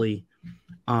for Ellie,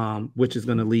 which is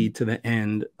going to lead to the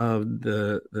end of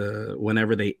the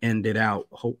whenever they end it out,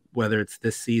 whether it's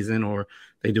this season or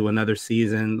they do another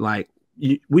season. Like,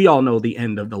 we all know the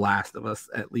end of The Last of Us,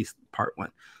 at least part 1.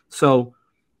 So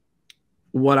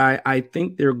what I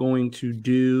think they're going to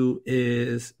do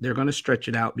is they're going to stretch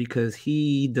it out, because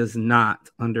he does not,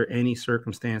 under any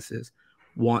circumstances,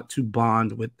 want to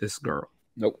bond with this girl.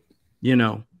 Nope. You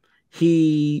know,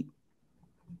 he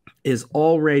is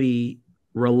already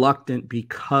reluctant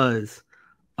because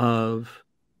of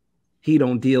he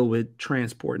don't deal with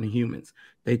transporting humans.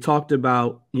 They talked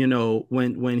about, you know,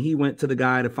 when he went to the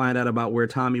guy to find out about where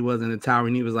Tommy was in the tower,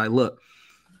 and he was like, look,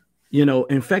 you know,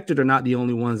 infected are not the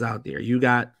only ones out there. You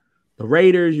got the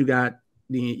raiders, you got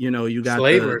you got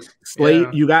slavers,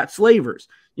 you got slavers,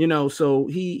 you know. So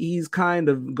he's kind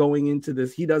of going into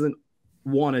this. He doesn't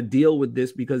want to deal with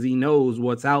this because he knows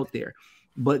what's out there.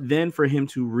 But then for him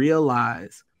to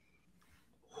realize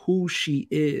who she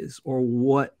is or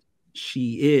what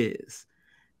she is,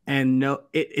 and no,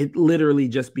 it literally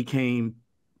just became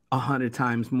 100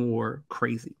 times more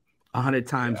crazy, 100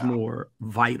 times more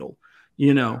vital,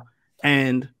 you know.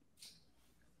 And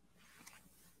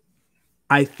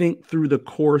I think through the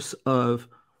course of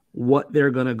what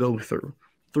they're going to go through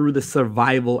the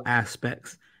survival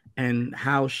aspects and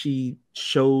how she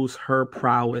shows her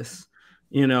prowess,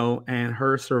 you know, and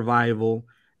her survival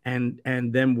and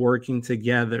them working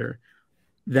together,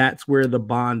 that's where the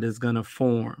bond is going to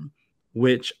form,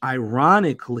 which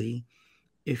ironically,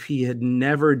 if he had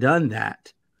never done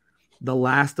that, The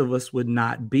Last of Us would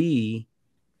not be,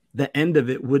 the end of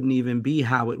it wouldn't even be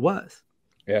how it was.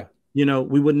 Yeah. You know,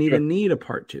 we wouldn't even need a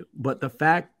part 2. But the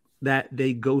fact that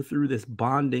they go through this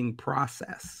bonding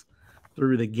process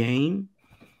through the game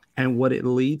and what it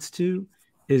leads to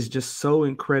is just so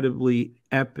incredibly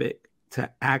epic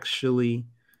to actually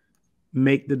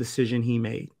make the decision he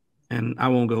made. And I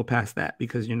won't go past that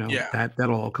because, you know,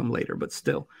 that'll all come later. But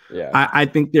still, I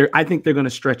think they're going to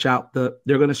stretch out the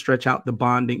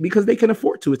bonding because they can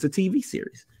afford to. It's a TV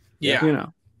series. Yeah. You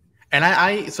know.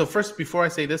 And so first, before I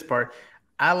say this part,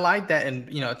 I like that, and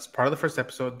you know, it's part of the first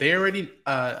episode. They already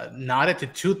nodded to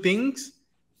 2 things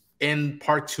in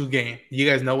part 2 game. You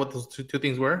guys know what those two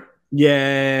things were?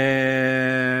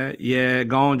 Yeah.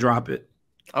 Go on, drop it.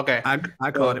 Okay, I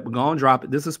caught it, but go on, drop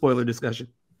it. This is a spoiler discussion.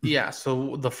 Yeah.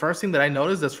 So the first thing that I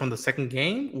noticed that's from the second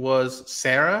game was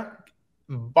Sarah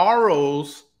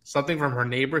borrows something from her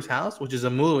neighbor's house, which is a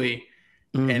movie,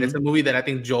 and it's a movie that I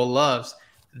think Joel loves.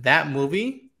 That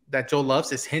movie that Joel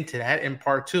loves is hinted at in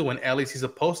part 2 when Ellie sees a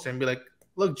poster and be like,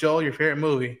 look, Joel, your favorite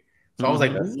movie. So I was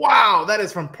like, wow, that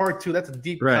is from part 2. That's a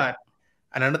deep cut.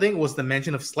 Another thing was the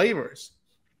mention of slavers.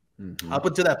 Up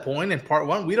until that point in part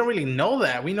 1, we don't really know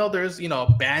that. We know there's, you know,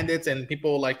 bandits and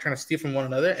people like trying to steal from one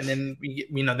another. And then we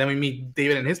meet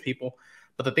David and his people.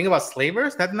 But the thing about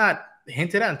slavers, that's not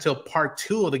hinted at until part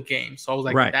 2 of the game. So I was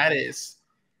like, that is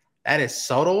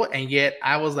subtle. And yet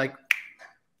I was like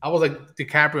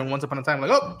DiCaprio in Once Upon a Time, like,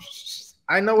 oh,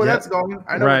 I know where that's going.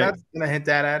 I know where that's gonna hint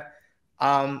that at.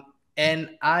 And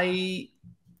I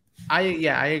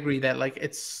agree that like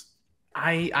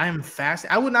I'm fast.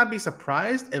 I would not be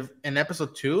surprised if in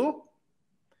episode 2,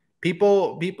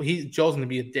 Joel's gonna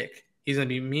be a dick. He's gonna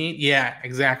be mean. Yeah,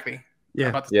 exactly.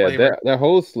 That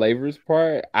whole slavers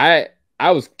part, I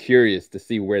was curious to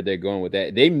see where they're going with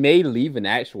that. They may leave an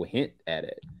actual hint at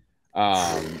it.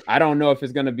 I don't know if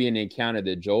it's going to be an encounter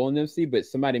that Joel and them see, but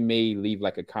somebody may leave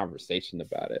like a conversation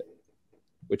about it,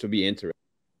 which will be interesting.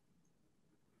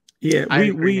 Yeah,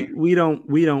 we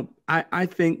don't. I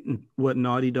think what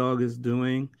Naughty Dog is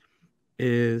doing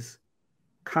is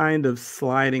kind of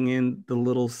sliding in the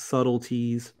little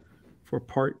subtleties for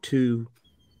part 2,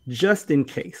 just in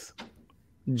case.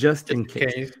 Just in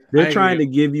case. They're trying to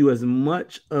give you as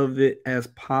much of it as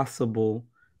possible,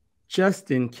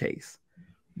 just in case.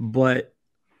 But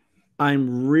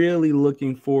I'm really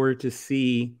looking forward to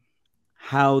see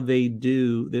how they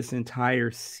do this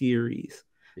entire series.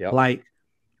 Yep. Like,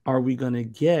 are we going to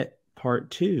get part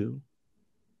 2,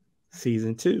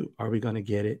 season 2? Are we going to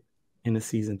get it in a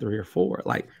season 3 or 4?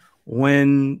 Like,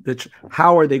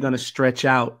 how are they going to stretch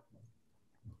out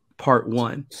part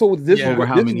 1? So this over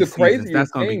how many seasons? That's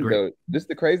going to be great. Though. This is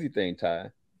the crazy thing, Ty.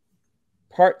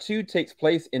 Part 2 takes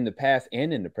place in the past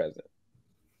and in the present.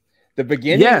 The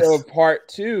beginning of part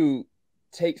 2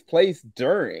 takes place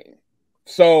during.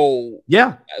 So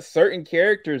certain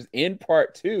characters in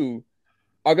part 2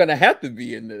 are gonna have to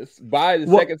be in this by the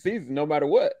second season, no matter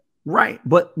what. Right.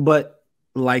 But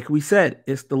like we said,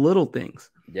 it's the little things.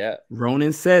 Yeah.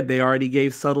 Ronan said they already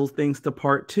gave subtle things to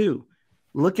part 2.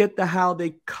 Look at how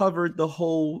they covered the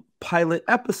whole pilot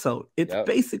episode. It's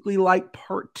basically like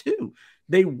part 2.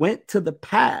 They went to the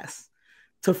past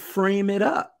to frame it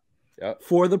up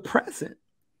for the present,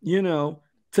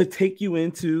 to take you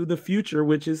into the future,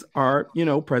 which is our,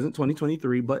 present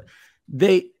 2023. But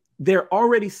they're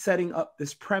already setting up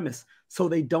this premise so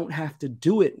they don't have to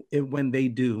do it when they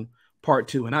do part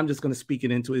 2. And I'm just going to speak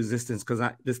it into existence because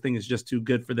this thing is just too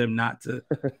good for them not to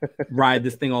ride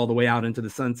this thing all the way out into the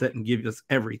sunset and give us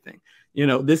everything.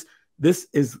 This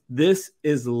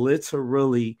is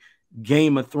literally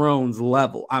Game of Thrones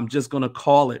level. I'm just going to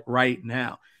call it right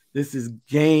now. This is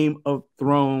Game of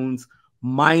Thrones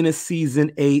minus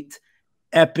season 8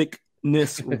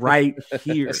 epicness right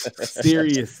here.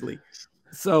 Seriously.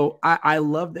 So I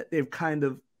love that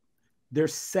they're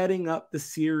setting up the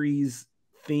series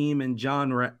theme and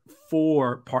genre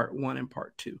for part 1 and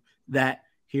part 2. That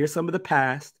here's some of the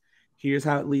past, here's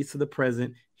how it leads to the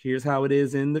present, here's how it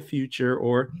is in the future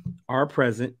or our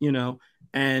present,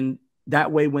 and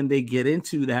that way when they get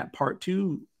into that part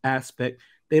 2 aspect,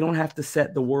 they don't have to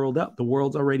set the world up. The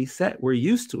world's already set. We're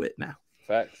used to it now.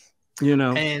 Facts.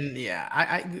 And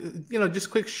I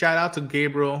just quick shout out to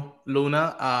Gabriel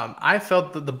Luna. I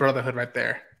felt the brotherhood right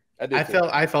there. I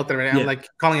felt it right now. I'm like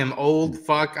calling him old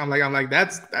fuck. I'm like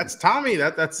that's Tommy.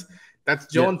 That's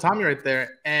Joe and Tommy right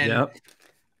there. And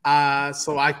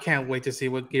so I can't wait to see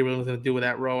what Gabriel is going to do with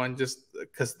that role. And just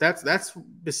because that's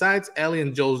besides Ellie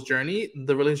and Joel's journey,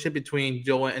 the relationship between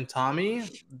Joel and Tommy,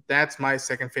 that's my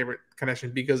second favorite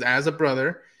connection because as a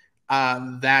brother,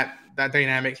 that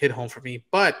dynamic hit home for me.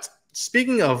 But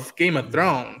speaking of Game of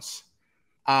Thrones,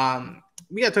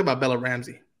 we got to talk about Bella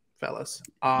Ramsey, fellas.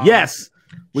 Yes,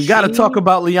 we got to talk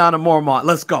about Lyanna Mormont.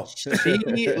 Let's go.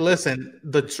 Listen,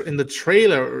 in the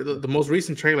trailer, the most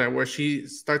recent trailer, where she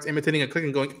starts imitating a cook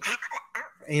and going,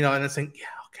 and then saying, "Yeah,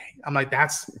 okay." I'm like,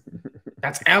 that's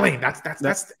Ellie.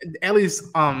 That's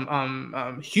Ellie's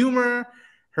humor,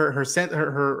 her sense,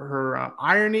 her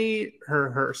irony,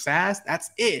 her sass.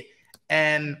 That's it.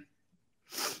 And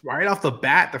right off the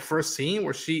bat, the first scene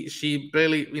where she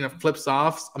barely flips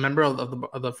off a member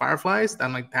of the Fireflies,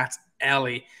 I'm like, that's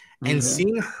Ellie. And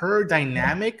seeing her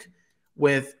dynamic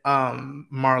with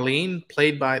Marlene,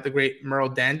 played by the great Merle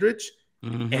Dandridge,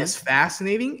 is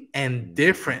fascinating and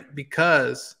different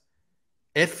because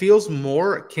it feels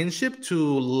more kinship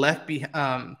to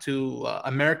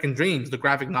American Dreams, the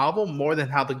graphic novel, more than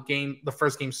how the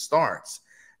first game starts.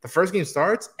 The first game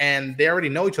starts and they already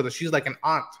know each other. She's like an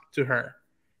aunt to her.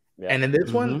 Yeah. And in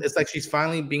this one, it's like she's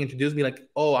finally being introduced to me like,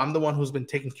 oh, I'm the one who's been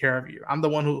taking care of you. I'm the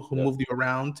one who moved you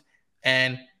around.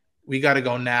 And we got to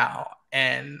go now.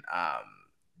 And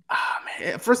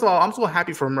man, first of all, I'm so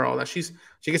happy for Merle that she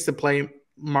gets to play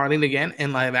Marlene again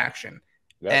in live action.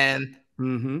 Yep.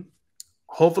 And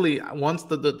hopefully once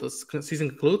the season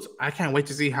concludes, I can't wait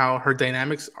to see how her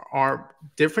dynamics are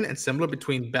different and similar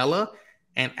between Bella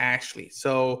and Ashley.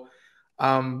 So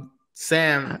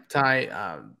Sam,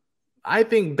 Ty, I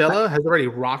think Bella has already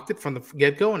rocked it from the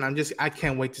get-go, and I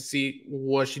can't wait to see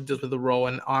what she does with the role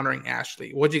and honoring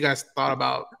Ashley. What you guys thought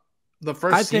about the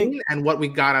first scene and what we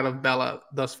got out of Bella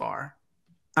thus far?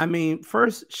 I mean,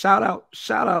 first, shout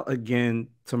out again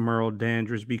to Merle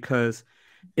Dandridge, because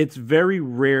it's very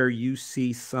rare you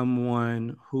see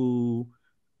someone who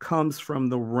comes from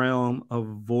the realm of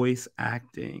voice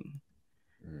acting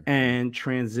and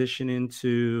transition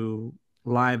into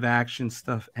live action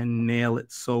stuff and nail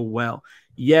it so well.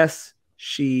 Yes,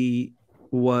 she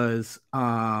was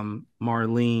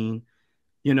Marlene,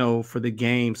 for the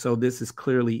game, so this is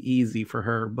clearly easy for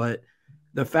her, but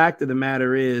the fact of the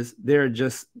matter is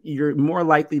you're more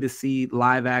likely to see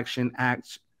live action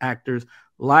actors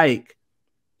like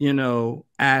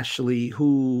Ashley,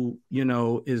 who,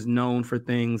 is known for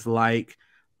things like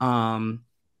Blind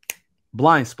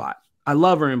Spot. I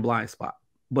love her in Blind Spot,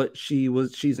 but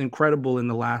she's incredible in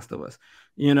The Last of Us,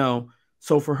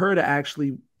 So for her to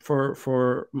actually,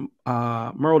 for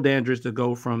Merle Dandridge to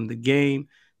go from the game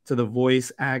to the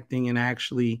voice acting and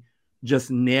actually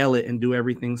just nail it and do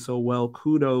everything so well,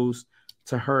 kudos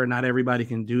to her. Not everybody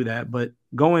can do that. But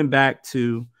going back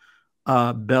to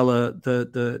Bella,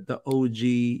 the OG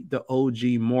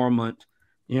Mormont,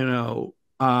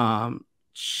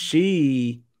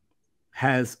 she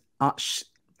has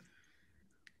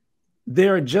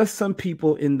there are just some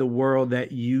people in the world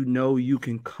that you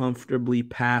can comfortably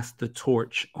pass the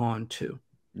torch on to,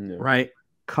 right?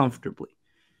 Comfortably.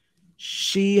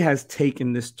 She has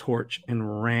taken this torch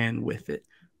and ran with it.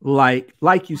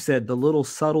 Like you said, the little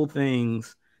subtle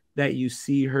things that you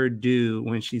see her do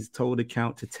when she's told to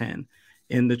count to 10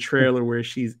 in the trailer where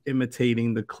she's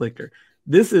imitating the clicker.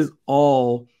 This is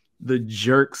all the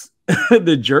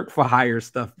the jerk for hire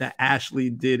stuff that Ashley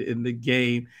did in the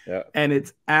game. Yeah. And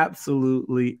it's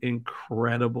absolutely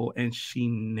incredible. And she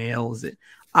nails it.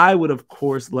 I would, of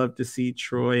course, love to see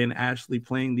Troy and Ashley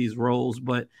playing these roles,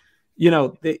 but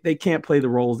they can't play the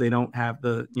roles. They don't have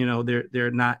the,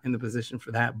 they're not in the position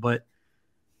for that. But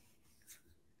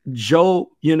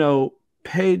Joe,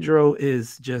 Pedro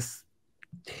is just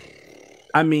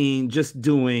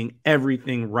doing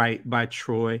everything right by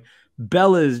Troy.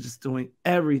 Bella is just doing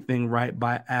everything right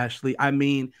by Ashley.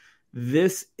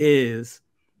 This is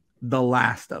The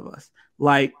Last of Us.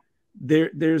 Like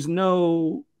there's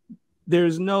no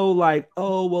like,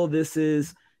 oh, well, this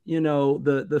is,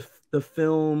 the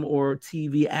film or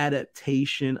TV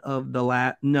adaptation of the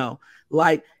last. No,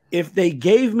 like if they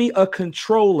gave me a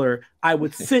controller, I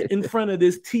would sit in front of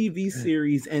this TV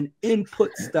series and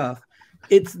input stuff.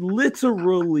 It's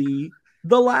literally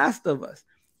The Last of Us.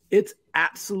 It's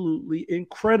absolutely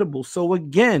incredible. So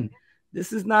again,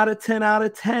 this is not a 10 out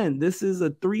of 10. This is a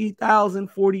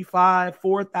 3,045,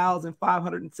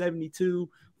 4,572,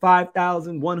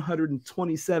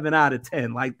 5,127 out of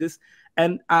 10. Like this.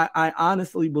 And I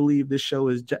honestly believe this show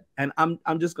is and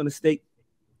I'm just going to stake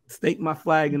my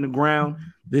flag in the ground.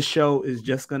 This show is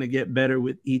just going to get better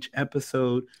with each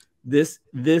episode. This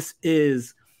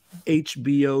is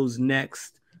HBO's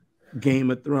next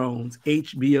Game of Thrones,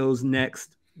 HBO's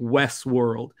next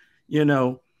Westworld,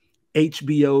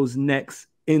 HBO's next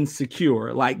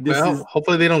Insecure. Like this is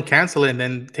hopefully they don't cancel it and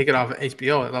then take it off of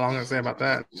HBO. That's all I'm gonna say about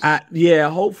that. Yeah,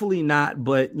 hopefully not.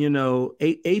 But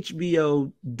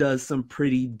HBO does some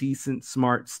pretty decent,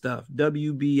 smart stuff.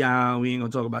 WB, we ain't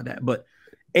gonna talk about that. But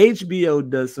HBO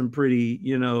does some pretty,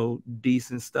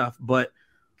 decent stuff. But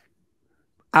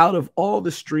out of all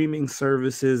the streaming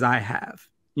services I have,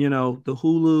 the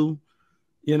Hulu,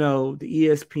 the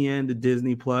ESPN, the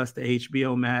Disney Plus, the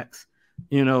HBO Max,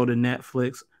 the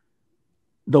Netflix.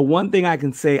 The one thing I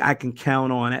can say I can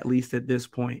count on, at least at this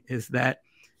point, is that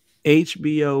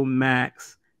HBO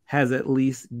Max has at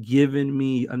least given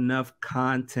me enough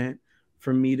content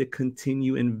for me to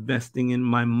continue investing in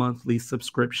my monthly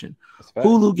subscription.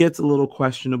 Hulu gets a little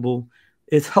questionable.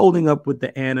 It's holding up with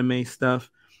the anime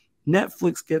stuff.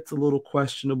 Netflix gets a little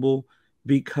questionable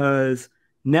because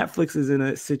Netflix is in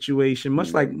a situation,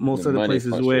 much like most other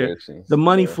places, where the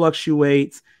money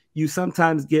fluctuates. You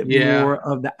sometimes get more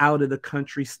of the out of the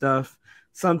country stuff.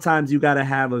 Sometimes you got to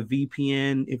have a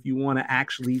VPN if you want to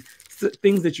actually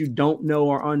things that you don't know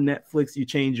are on Netflix. You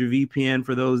change your VPN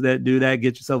for those that do that.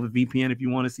 Get yourself a VPN if you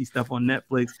want to see stuff on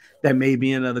Netflix that may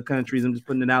be in other countries. I'm just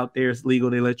putting it out there. It's legal.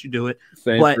 They let you do it.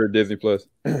 Same for Disney Plus.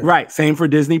 Right. Same for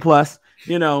Disney Plus.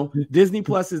 Disney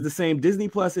Plus is the same. Disney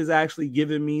Plus is actually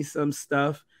giving me some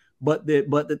stuff. But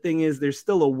the thing is, there's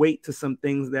still a weight to some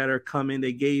things that are coming.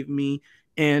 They gave me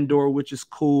Andor, which is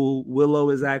cool. Willow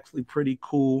is actually pretty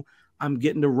cool. I'm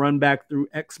getting to run back through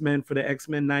X-Men for the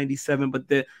X-Men 97, but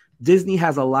Disney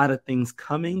has a lot of things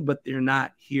coming, but they're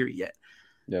not here yet.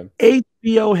 Yeah.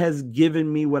 HBO has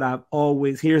given me what I've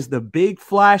always, here's the big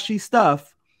flashy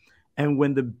stuff. And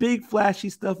when the big flashy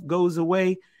stuff goes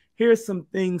away, here's some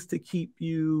things to keep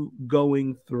you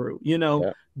going through.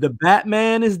 The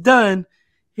Batman is done.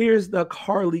 Here's the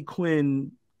Harley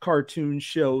Quinn cartoon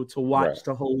show to watch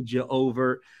to hold you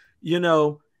over.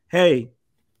 Hey,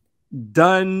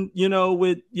 done,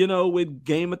 with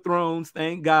Game of Thrones,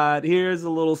 thank God. Here's a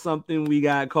little something we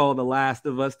got called The Last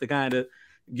of Us to kind of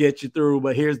get you through.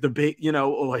 But here's the big,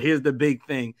 here's the big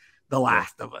thing, The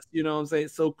Last of Us. You know what I'm saying?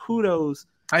 So kudos.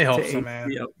 I hope so,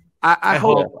 man. I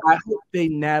hope they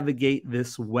navigate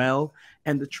this well.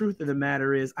 And the truth of the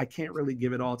matter is, I can't really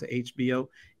give it all to HBO.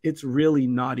 It's really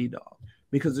Naughty Dog.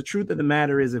 Because the truth of the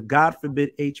matter is, if God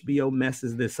forbid HBO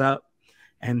messes this up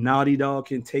and Naughty Dog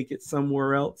can take it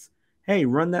somewhere else, hey,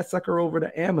 run that sucker over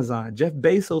to Amazon. Jeff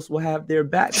Bezos will have their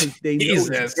back because they know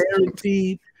it's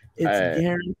guaranteed. It's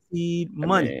guaranteed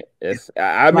money.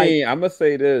 I mean, I'm gonna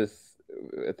say this: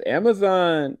 with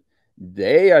Amazon,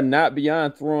 they are not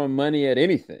beyond throwing money at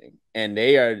anything, and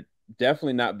they are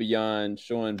definitely not beyond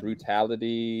showing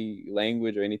brutality,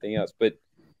 language, or anything else. But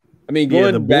I mean,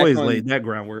 the boys laid that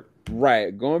groundwork.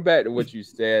 Right. Going back to what you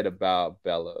said about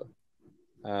Bella,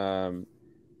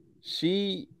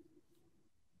 she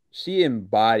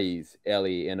embodies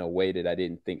Ellie in a way that I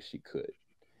didn't think she could.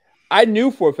 I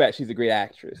knew for a fact she's a great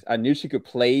actress. I knew she could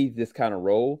play this kind of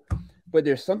role, but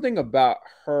there's something about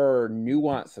her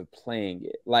nuance of playing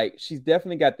it. Like, she's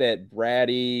definitely got that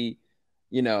bratty,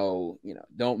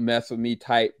 don't mess with me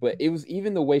type, but it was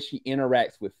even the way she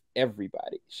interacts with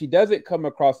everybody. She doesn't come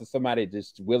across as somebody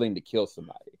just willing to kill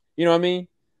somebody. You know what I mean?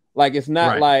 Like, it's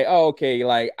not like, oh, okay,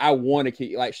 like, I want to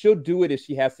kill. Like, she'll do it if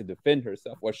she has to defend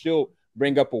herself, or she'll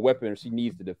bring up a weapon if she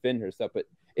needs to defend herself, but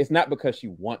it's not because she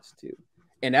wants to.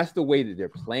 And that's the way that they're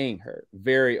playing her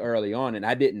very early on. And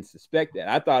I didn't suspect that.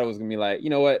 I thought it was going to be like, you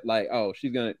know what? Like, oh,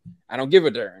 I don't give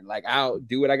a darn. Like, I'll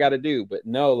do what I got to do. But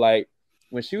no, like,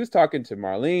 when she was talking to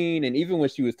Marlene, and even when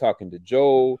she was talking to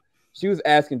Joel, she was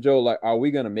asking Joel, like, are we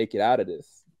going to make it out of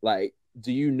this? Like,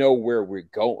 do you know where we're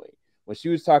going? When she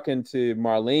was talking to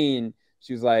Marlene,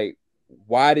 she was like,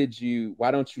 why don't you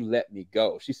let me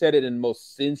go? She said it in the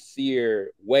most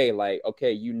sincere way. Like,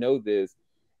 okay, you know this.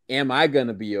 Am I going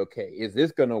to be okay? Is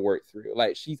this going to work through?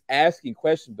 Like, she's asking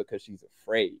questions because she's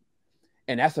afraid.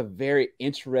 And that's a very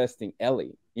interesting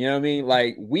Ellie. You know what I mean?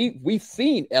 Like, we've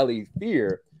seen Ellie's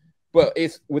fear, but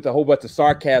it's with a whole bunch of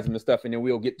sarcasm and stuff, and then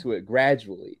we'll get to it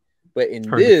gradually. But in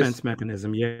her defense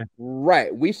mechanism,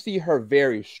 right, we see her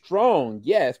very strong,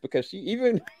 yes, because she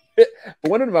even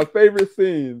one of my favorite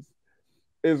scenes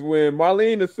is when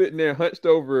Marlene is sitting there hunched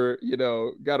over,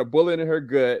 got a bullet in her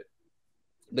gut.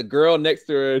 The girl next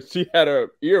to her, she had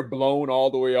her ear blown all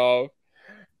the way off,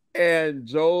 and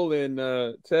Joel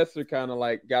and Tess are kind of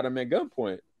like got him at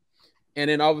gunpoint. And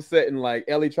then all of a sudden, like,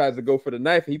 Ellie tries to go for the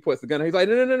knife, and he puts the gun. He's like,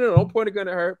 no, don't point a gun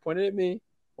at her. Point it at me.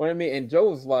 Point it at me. And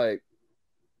Joel's like,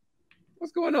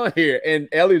 what's going on here? And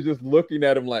Ellie's just looking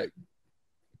at him like,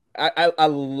 I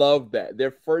love that.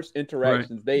 Their first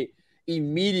interactions, they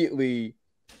immediately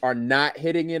are not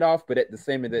hitting it off, but at the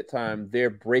same time, they're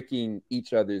breaking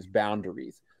each other's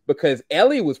boundaries, because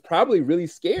Ellie was probably really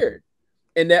scared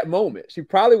in that moment. She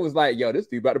probably was like, yo, this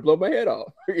dude about to blow my head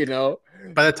off,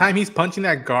 By the time he's punching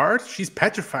that guard, she's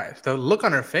petrified. The look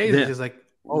on her face is just like,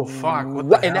 oh, fuck. What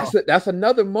the hell? And that's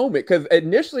another moment, because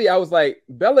initially I was like,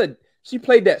 Bella, she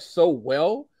played that so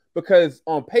well, because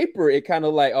on paper, it kind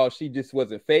of like, oh, she just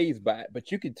wasn't fazed by it.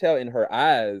 But you could tell in her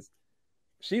eyes,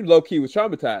 she low-key was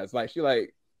traumatized. Like, she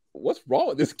like, what's wrong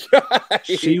with this guy?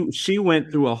 She went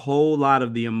through a whole lot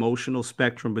of the emotional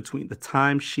spectrum between the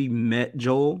time she met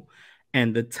Joel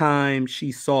and the time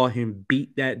she saw him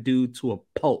beat that dude to a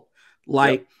pulp.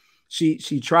 Like, she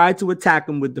tried to attack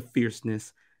him with the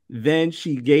fierceness. Then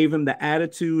she gave him the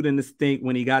attitude and the stink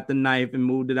when he got the knife and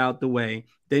moved it out the way.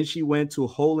 Then she went to a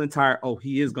whole entire, oh,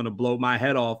 he is going to blow my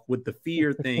head off with the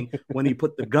fear thing when he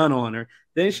put the gun on her.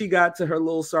 Then she got to her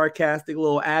little sarcastic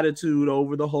little attitude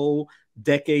over the whole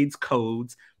decades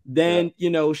codes. Then, she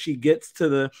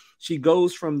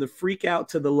goes from the freak out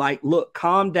to the like, look,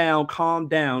 calm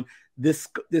down. This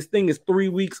thing is 3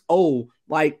 weeks old.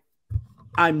 Like,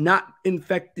 I'm not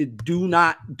infected. Do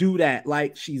not do that.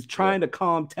 Like, she's trying to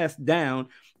calm Tess down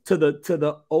to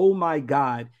the, oh my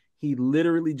God, he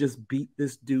literally just beat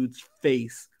this dude's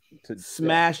face,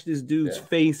 smashed this dude's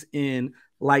face in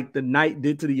like the Knight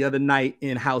did to the other Knight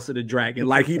in House of the Dragon.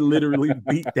 Like, he literally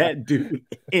beat that dude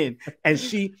in. And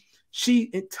she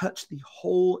touched the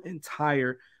whole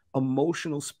entire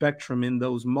emotional spectrum in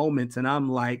those moments. And I'm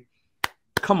like,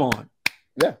 come on.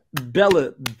 Yeah.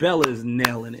 Bella is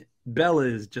nailing it. Bella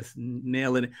is just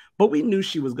nailing it. But we knew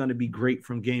she was going to be great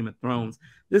from Game of Thrones.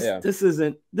 This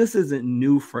isn't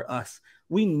new for us.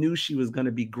 We knew she was going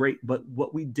to be great, but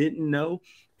what we didn't know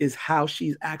is how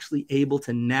she's actually able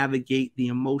to navigate the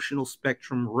emotional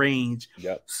spectrum range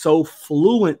so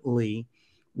fluently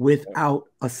without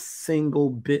a single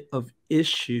bit of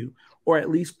issue, or at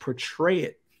least portray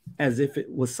it as if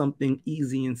it was something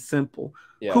easy and simple.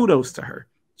 Kudos to her.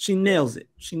 She nails it.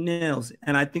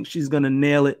 And I think she's going to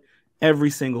nail it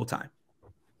every single time.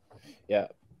 Yeah.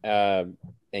 And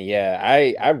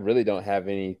I really don't have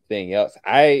anything else.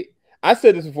 I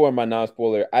said this before in my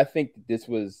non-spoiler. I think this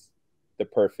was the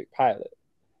perfect pilot.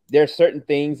 there are certain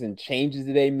things and changes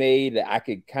that they made that I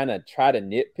could kind of try to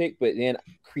nitpick, but then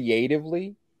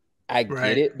creatively, I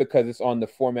get it because it's on the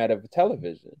format of a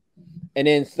television. And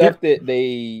then stuff that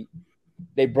they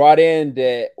brought in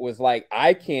that was like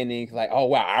eye candy, like, oh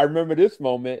wow, I remember this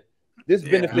moment. This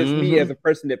benefits me as a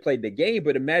person that played the game.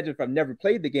 But imagine if I've never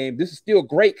played the game, this is still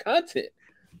great content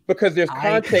because there's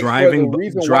context for the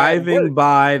reason driving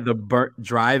by the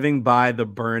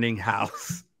burning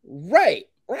house. Right.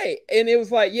 And it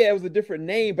was like, yeah, it was a different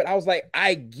name, but I was like,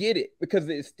 I get it because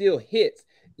it still hits.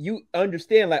 You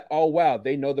understand, like, oh wow,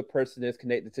 they know the person that's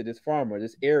connected to this farm or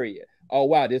this area. Oh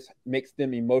wow, this makes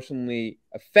them emotionally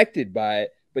affected by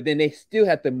it, but then they still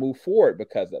have to move forward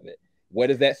because of it. What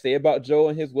does that say about Joel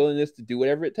and his willingness to do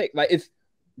whatever it takes? Like, it's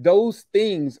those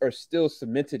things are still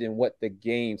cemented in what the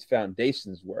game's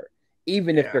foundations were,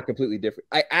 even if they're completely different.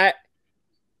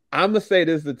 I'm gonna say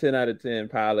this is a 10 out of 10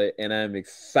 pilot, and I'm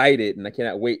excited, and I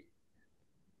cannot wait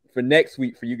for next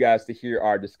week for you guys to hear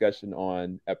our discussion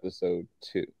on episode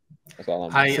 2. That's all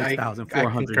I'm saying.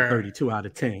 6,432 out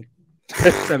of 10.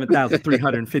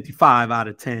 7,355 out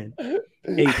of 10.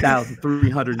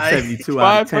 8,372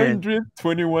 out of 10.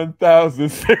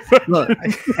 521,600. Look,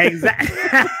 exactly.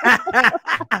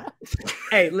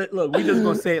 Hey, look, we just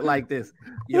gonna say it like this.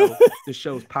 Yo, the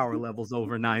show's power level's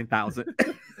over 9,000.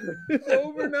 It's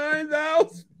over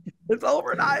 9,000. It's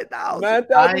over 9,000.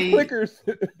 9,000 clickers.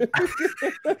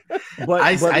 but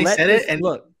I said it, and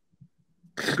look.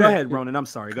 Go ahead, Ronan. I'm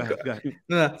sorry. Go ahead.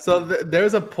 No. So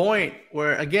there's a point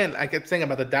where, again, I kept saying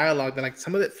about the dialogue that like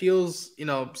some of it feels,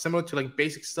 similar to like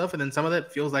basic stuff, and then some of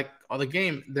it feels like the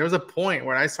game. There was a point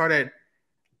where I started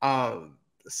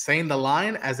saying the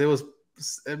line as it was,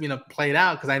 played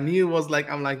out because I knew it was like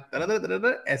and so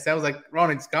I was like,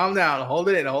 Ronan, just calm down, hold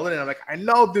it in. I'm like, I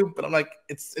know, dude, but I'm like,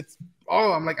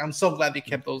 I'm so glad they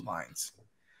kept those lines.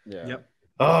 Yeah. Yep.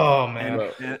 Oh man.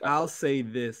 And I'll say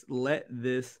this: let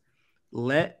this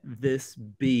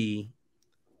be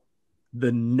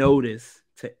the notice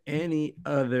to any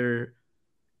other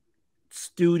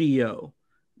studio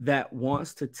that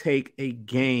wants to take a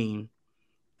game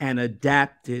and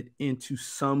adapt it into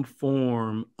some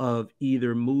form of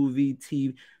either movie,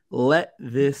 TV. Let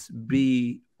this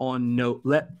be on note.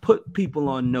 Put people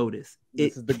on notice.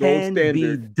 It can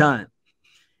be done.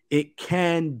 It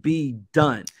can be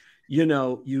done.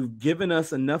 You've given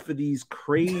us enough of these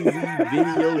crazy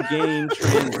video game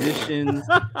transitions.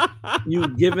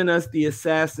 You've given us the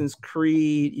Assassin's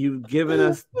Creed. You've given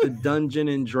us the Dungeon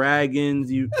and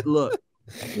Dragons. You've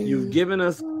given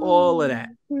us all of that.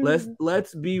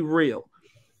 Let's be real.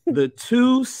 The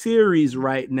 2 series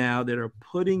right now that are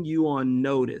putting you on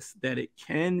notice that it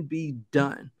can be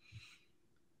done.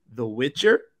 The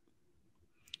Witcher.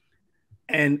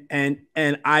 And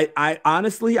I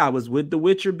honestly, I was with The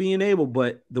Witcher being able,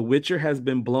 but The Witcher has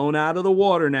been blown out of the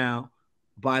water now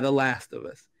by The Last of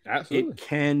Us. Absolutely. It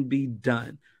can be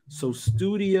done. So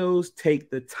studios take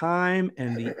the time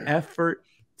and the effort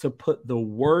to put the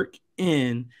work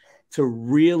in to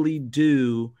really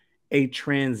do a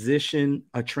transitional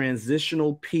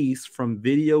piece from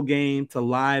video game to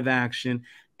live action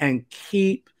and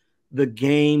keep the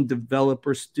game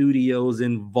developer studios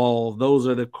involved. Those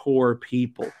are the core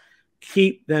people.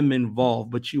 Keep them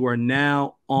involved, but you are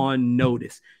now on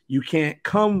notice. You can't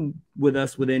come with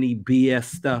us with any BS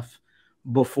stuff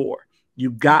before.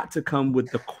 You got to come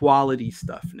with the quality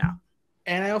stuff now.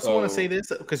 And I also want to say this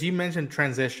because you mentioned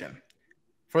transition.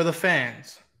 For the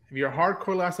fans, if you're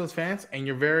hardcore Last of Us fans and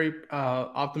you're very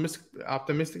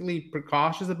optimistically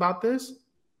precautious about this,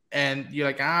 and you're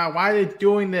like, why are they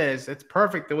doing this? It's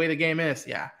perfect the way the game is.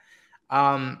 Yeah.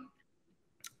 And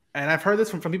I've heard this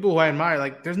from people who I admire.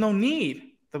 Like, there's no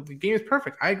need. The game is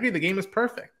perfect. I agree. The game is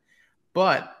perfect.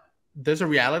 But there's a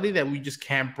reality that we just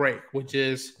can't break, which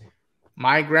is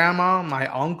my grandma, my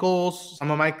uncles,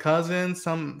 some of my cousins,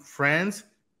 some friends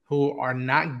who are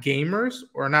not gamers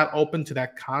or not open to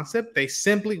that concept. They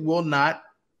simply will not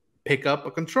pick up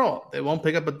a control. They won't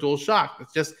pick up a DualShock.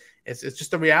 It's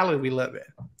just the reality we live in.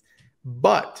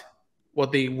 But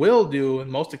what they will do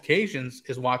in most occasions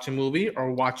is watch a movie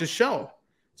or watch a show.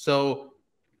 So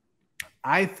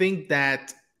I think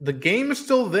that the game is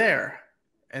still there.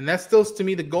 And that's still, to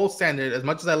me, the gold standard. As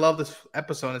much as I love this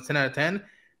episode, it's 10 out of 10,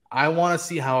 I want to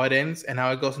see how it ends and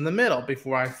how it goes in the middle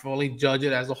before I fully judge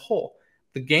it as a whole.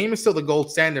 The game is still the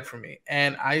gold standard for me.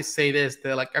 And I say this,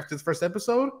 that like after the first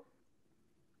episode,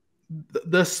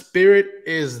 the spirit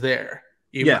is there.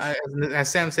 As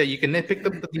Sam said, you can nitpick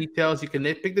the details, you can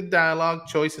nitpick the dialogue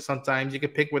choices sometimes. You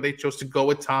can pick where they chose to go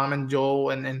with Tom and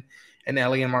Joel and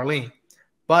Ellie and Marlene.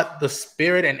 but the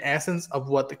spirit and essence of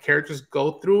what the characters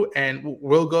go through and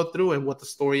will go through and what the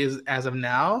story is as of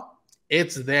now,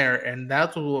 it's there. And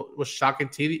that's what was shocking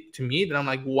to me. That I'm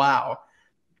like, wow,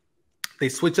 they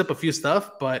switch up a few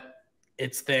stuff, but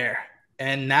it's there.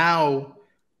 And now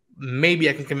maybe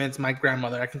I can convince my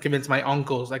grandmother, I can convince my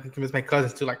uncles, I can convince my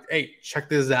cousins to like, hey, check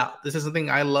this out. This is something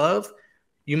I love.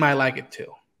 You might like it too.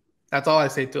 That's all I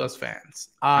say to us fans.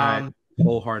 I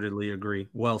wholeheartedly agree.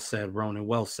 Well said, Ronan.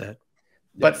 Well said.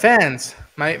 But fans,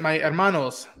 my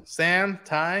hermanos, Sam,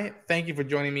 Ty, thank you for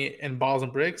joining me in Balls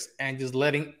and Bricks and just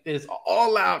letting this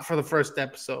all out for the first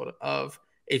episode of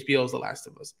HBO's The Last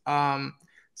of Us.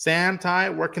 Sam, Ty,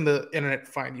 where can the internet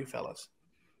find you fellas?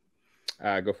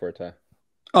 Go for it, Ty.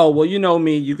 Oh, well, you know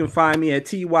me. You can find me at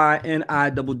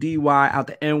TYNIDDY out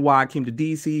the NY, came to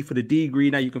DC for the degree.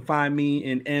 Now you can find me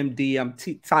in MD. I'm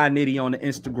Ty Nitty on the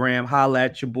Instagram. Holla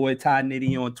at your boy. Ty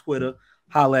Nitty on Twitter.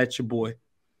 Holla at your boy.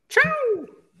 Ciao.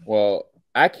 Well,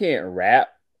 I can't rap,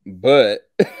 but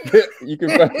you can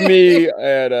find me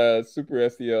at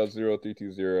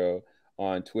SuperSTL0320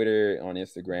 on Twitter, on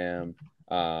Instagram.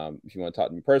 If you want to talk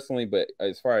to me personally, but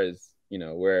as far as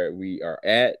where we are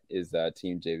at is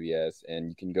TeamJVS, and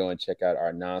you can go and check out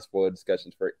our non-spoiler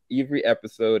discussions for every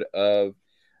episode of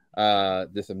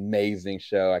this amazing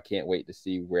show. I can't wait to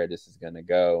see where this is going to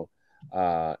go.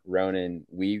 Ronan,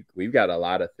 we've got a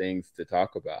lot of things to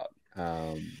talk about.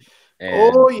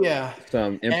 And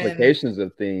some implications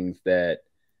of things that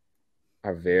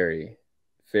are very,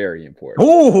 very important.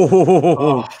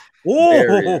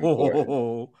 Very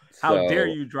important. How dare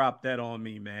you drop that on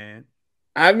me, man?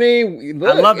 I mean,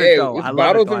 look, I love it though. I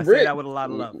love it though. I say that with a lot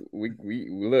of love. We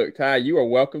look, Ty, you are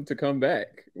welcome to come back.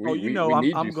 I'm going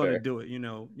to do it.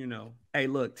 Hey,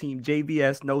 look, Team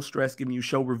JVS, no stress, giving you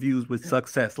show reviews with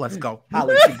success. Let's go.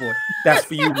 Holla at your boy. That's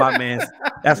for you, my man.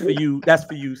 That's for you. That's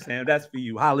for you, Sam. That's for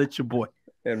you. Holla at your boy.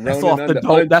 And that's off the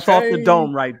dome. That's off the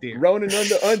dome right there. Ronan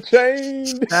under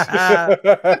Unchained.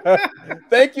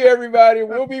 Thank you, everybody.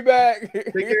 We'll be back.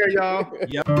 Take care, y'all.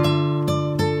 Yep.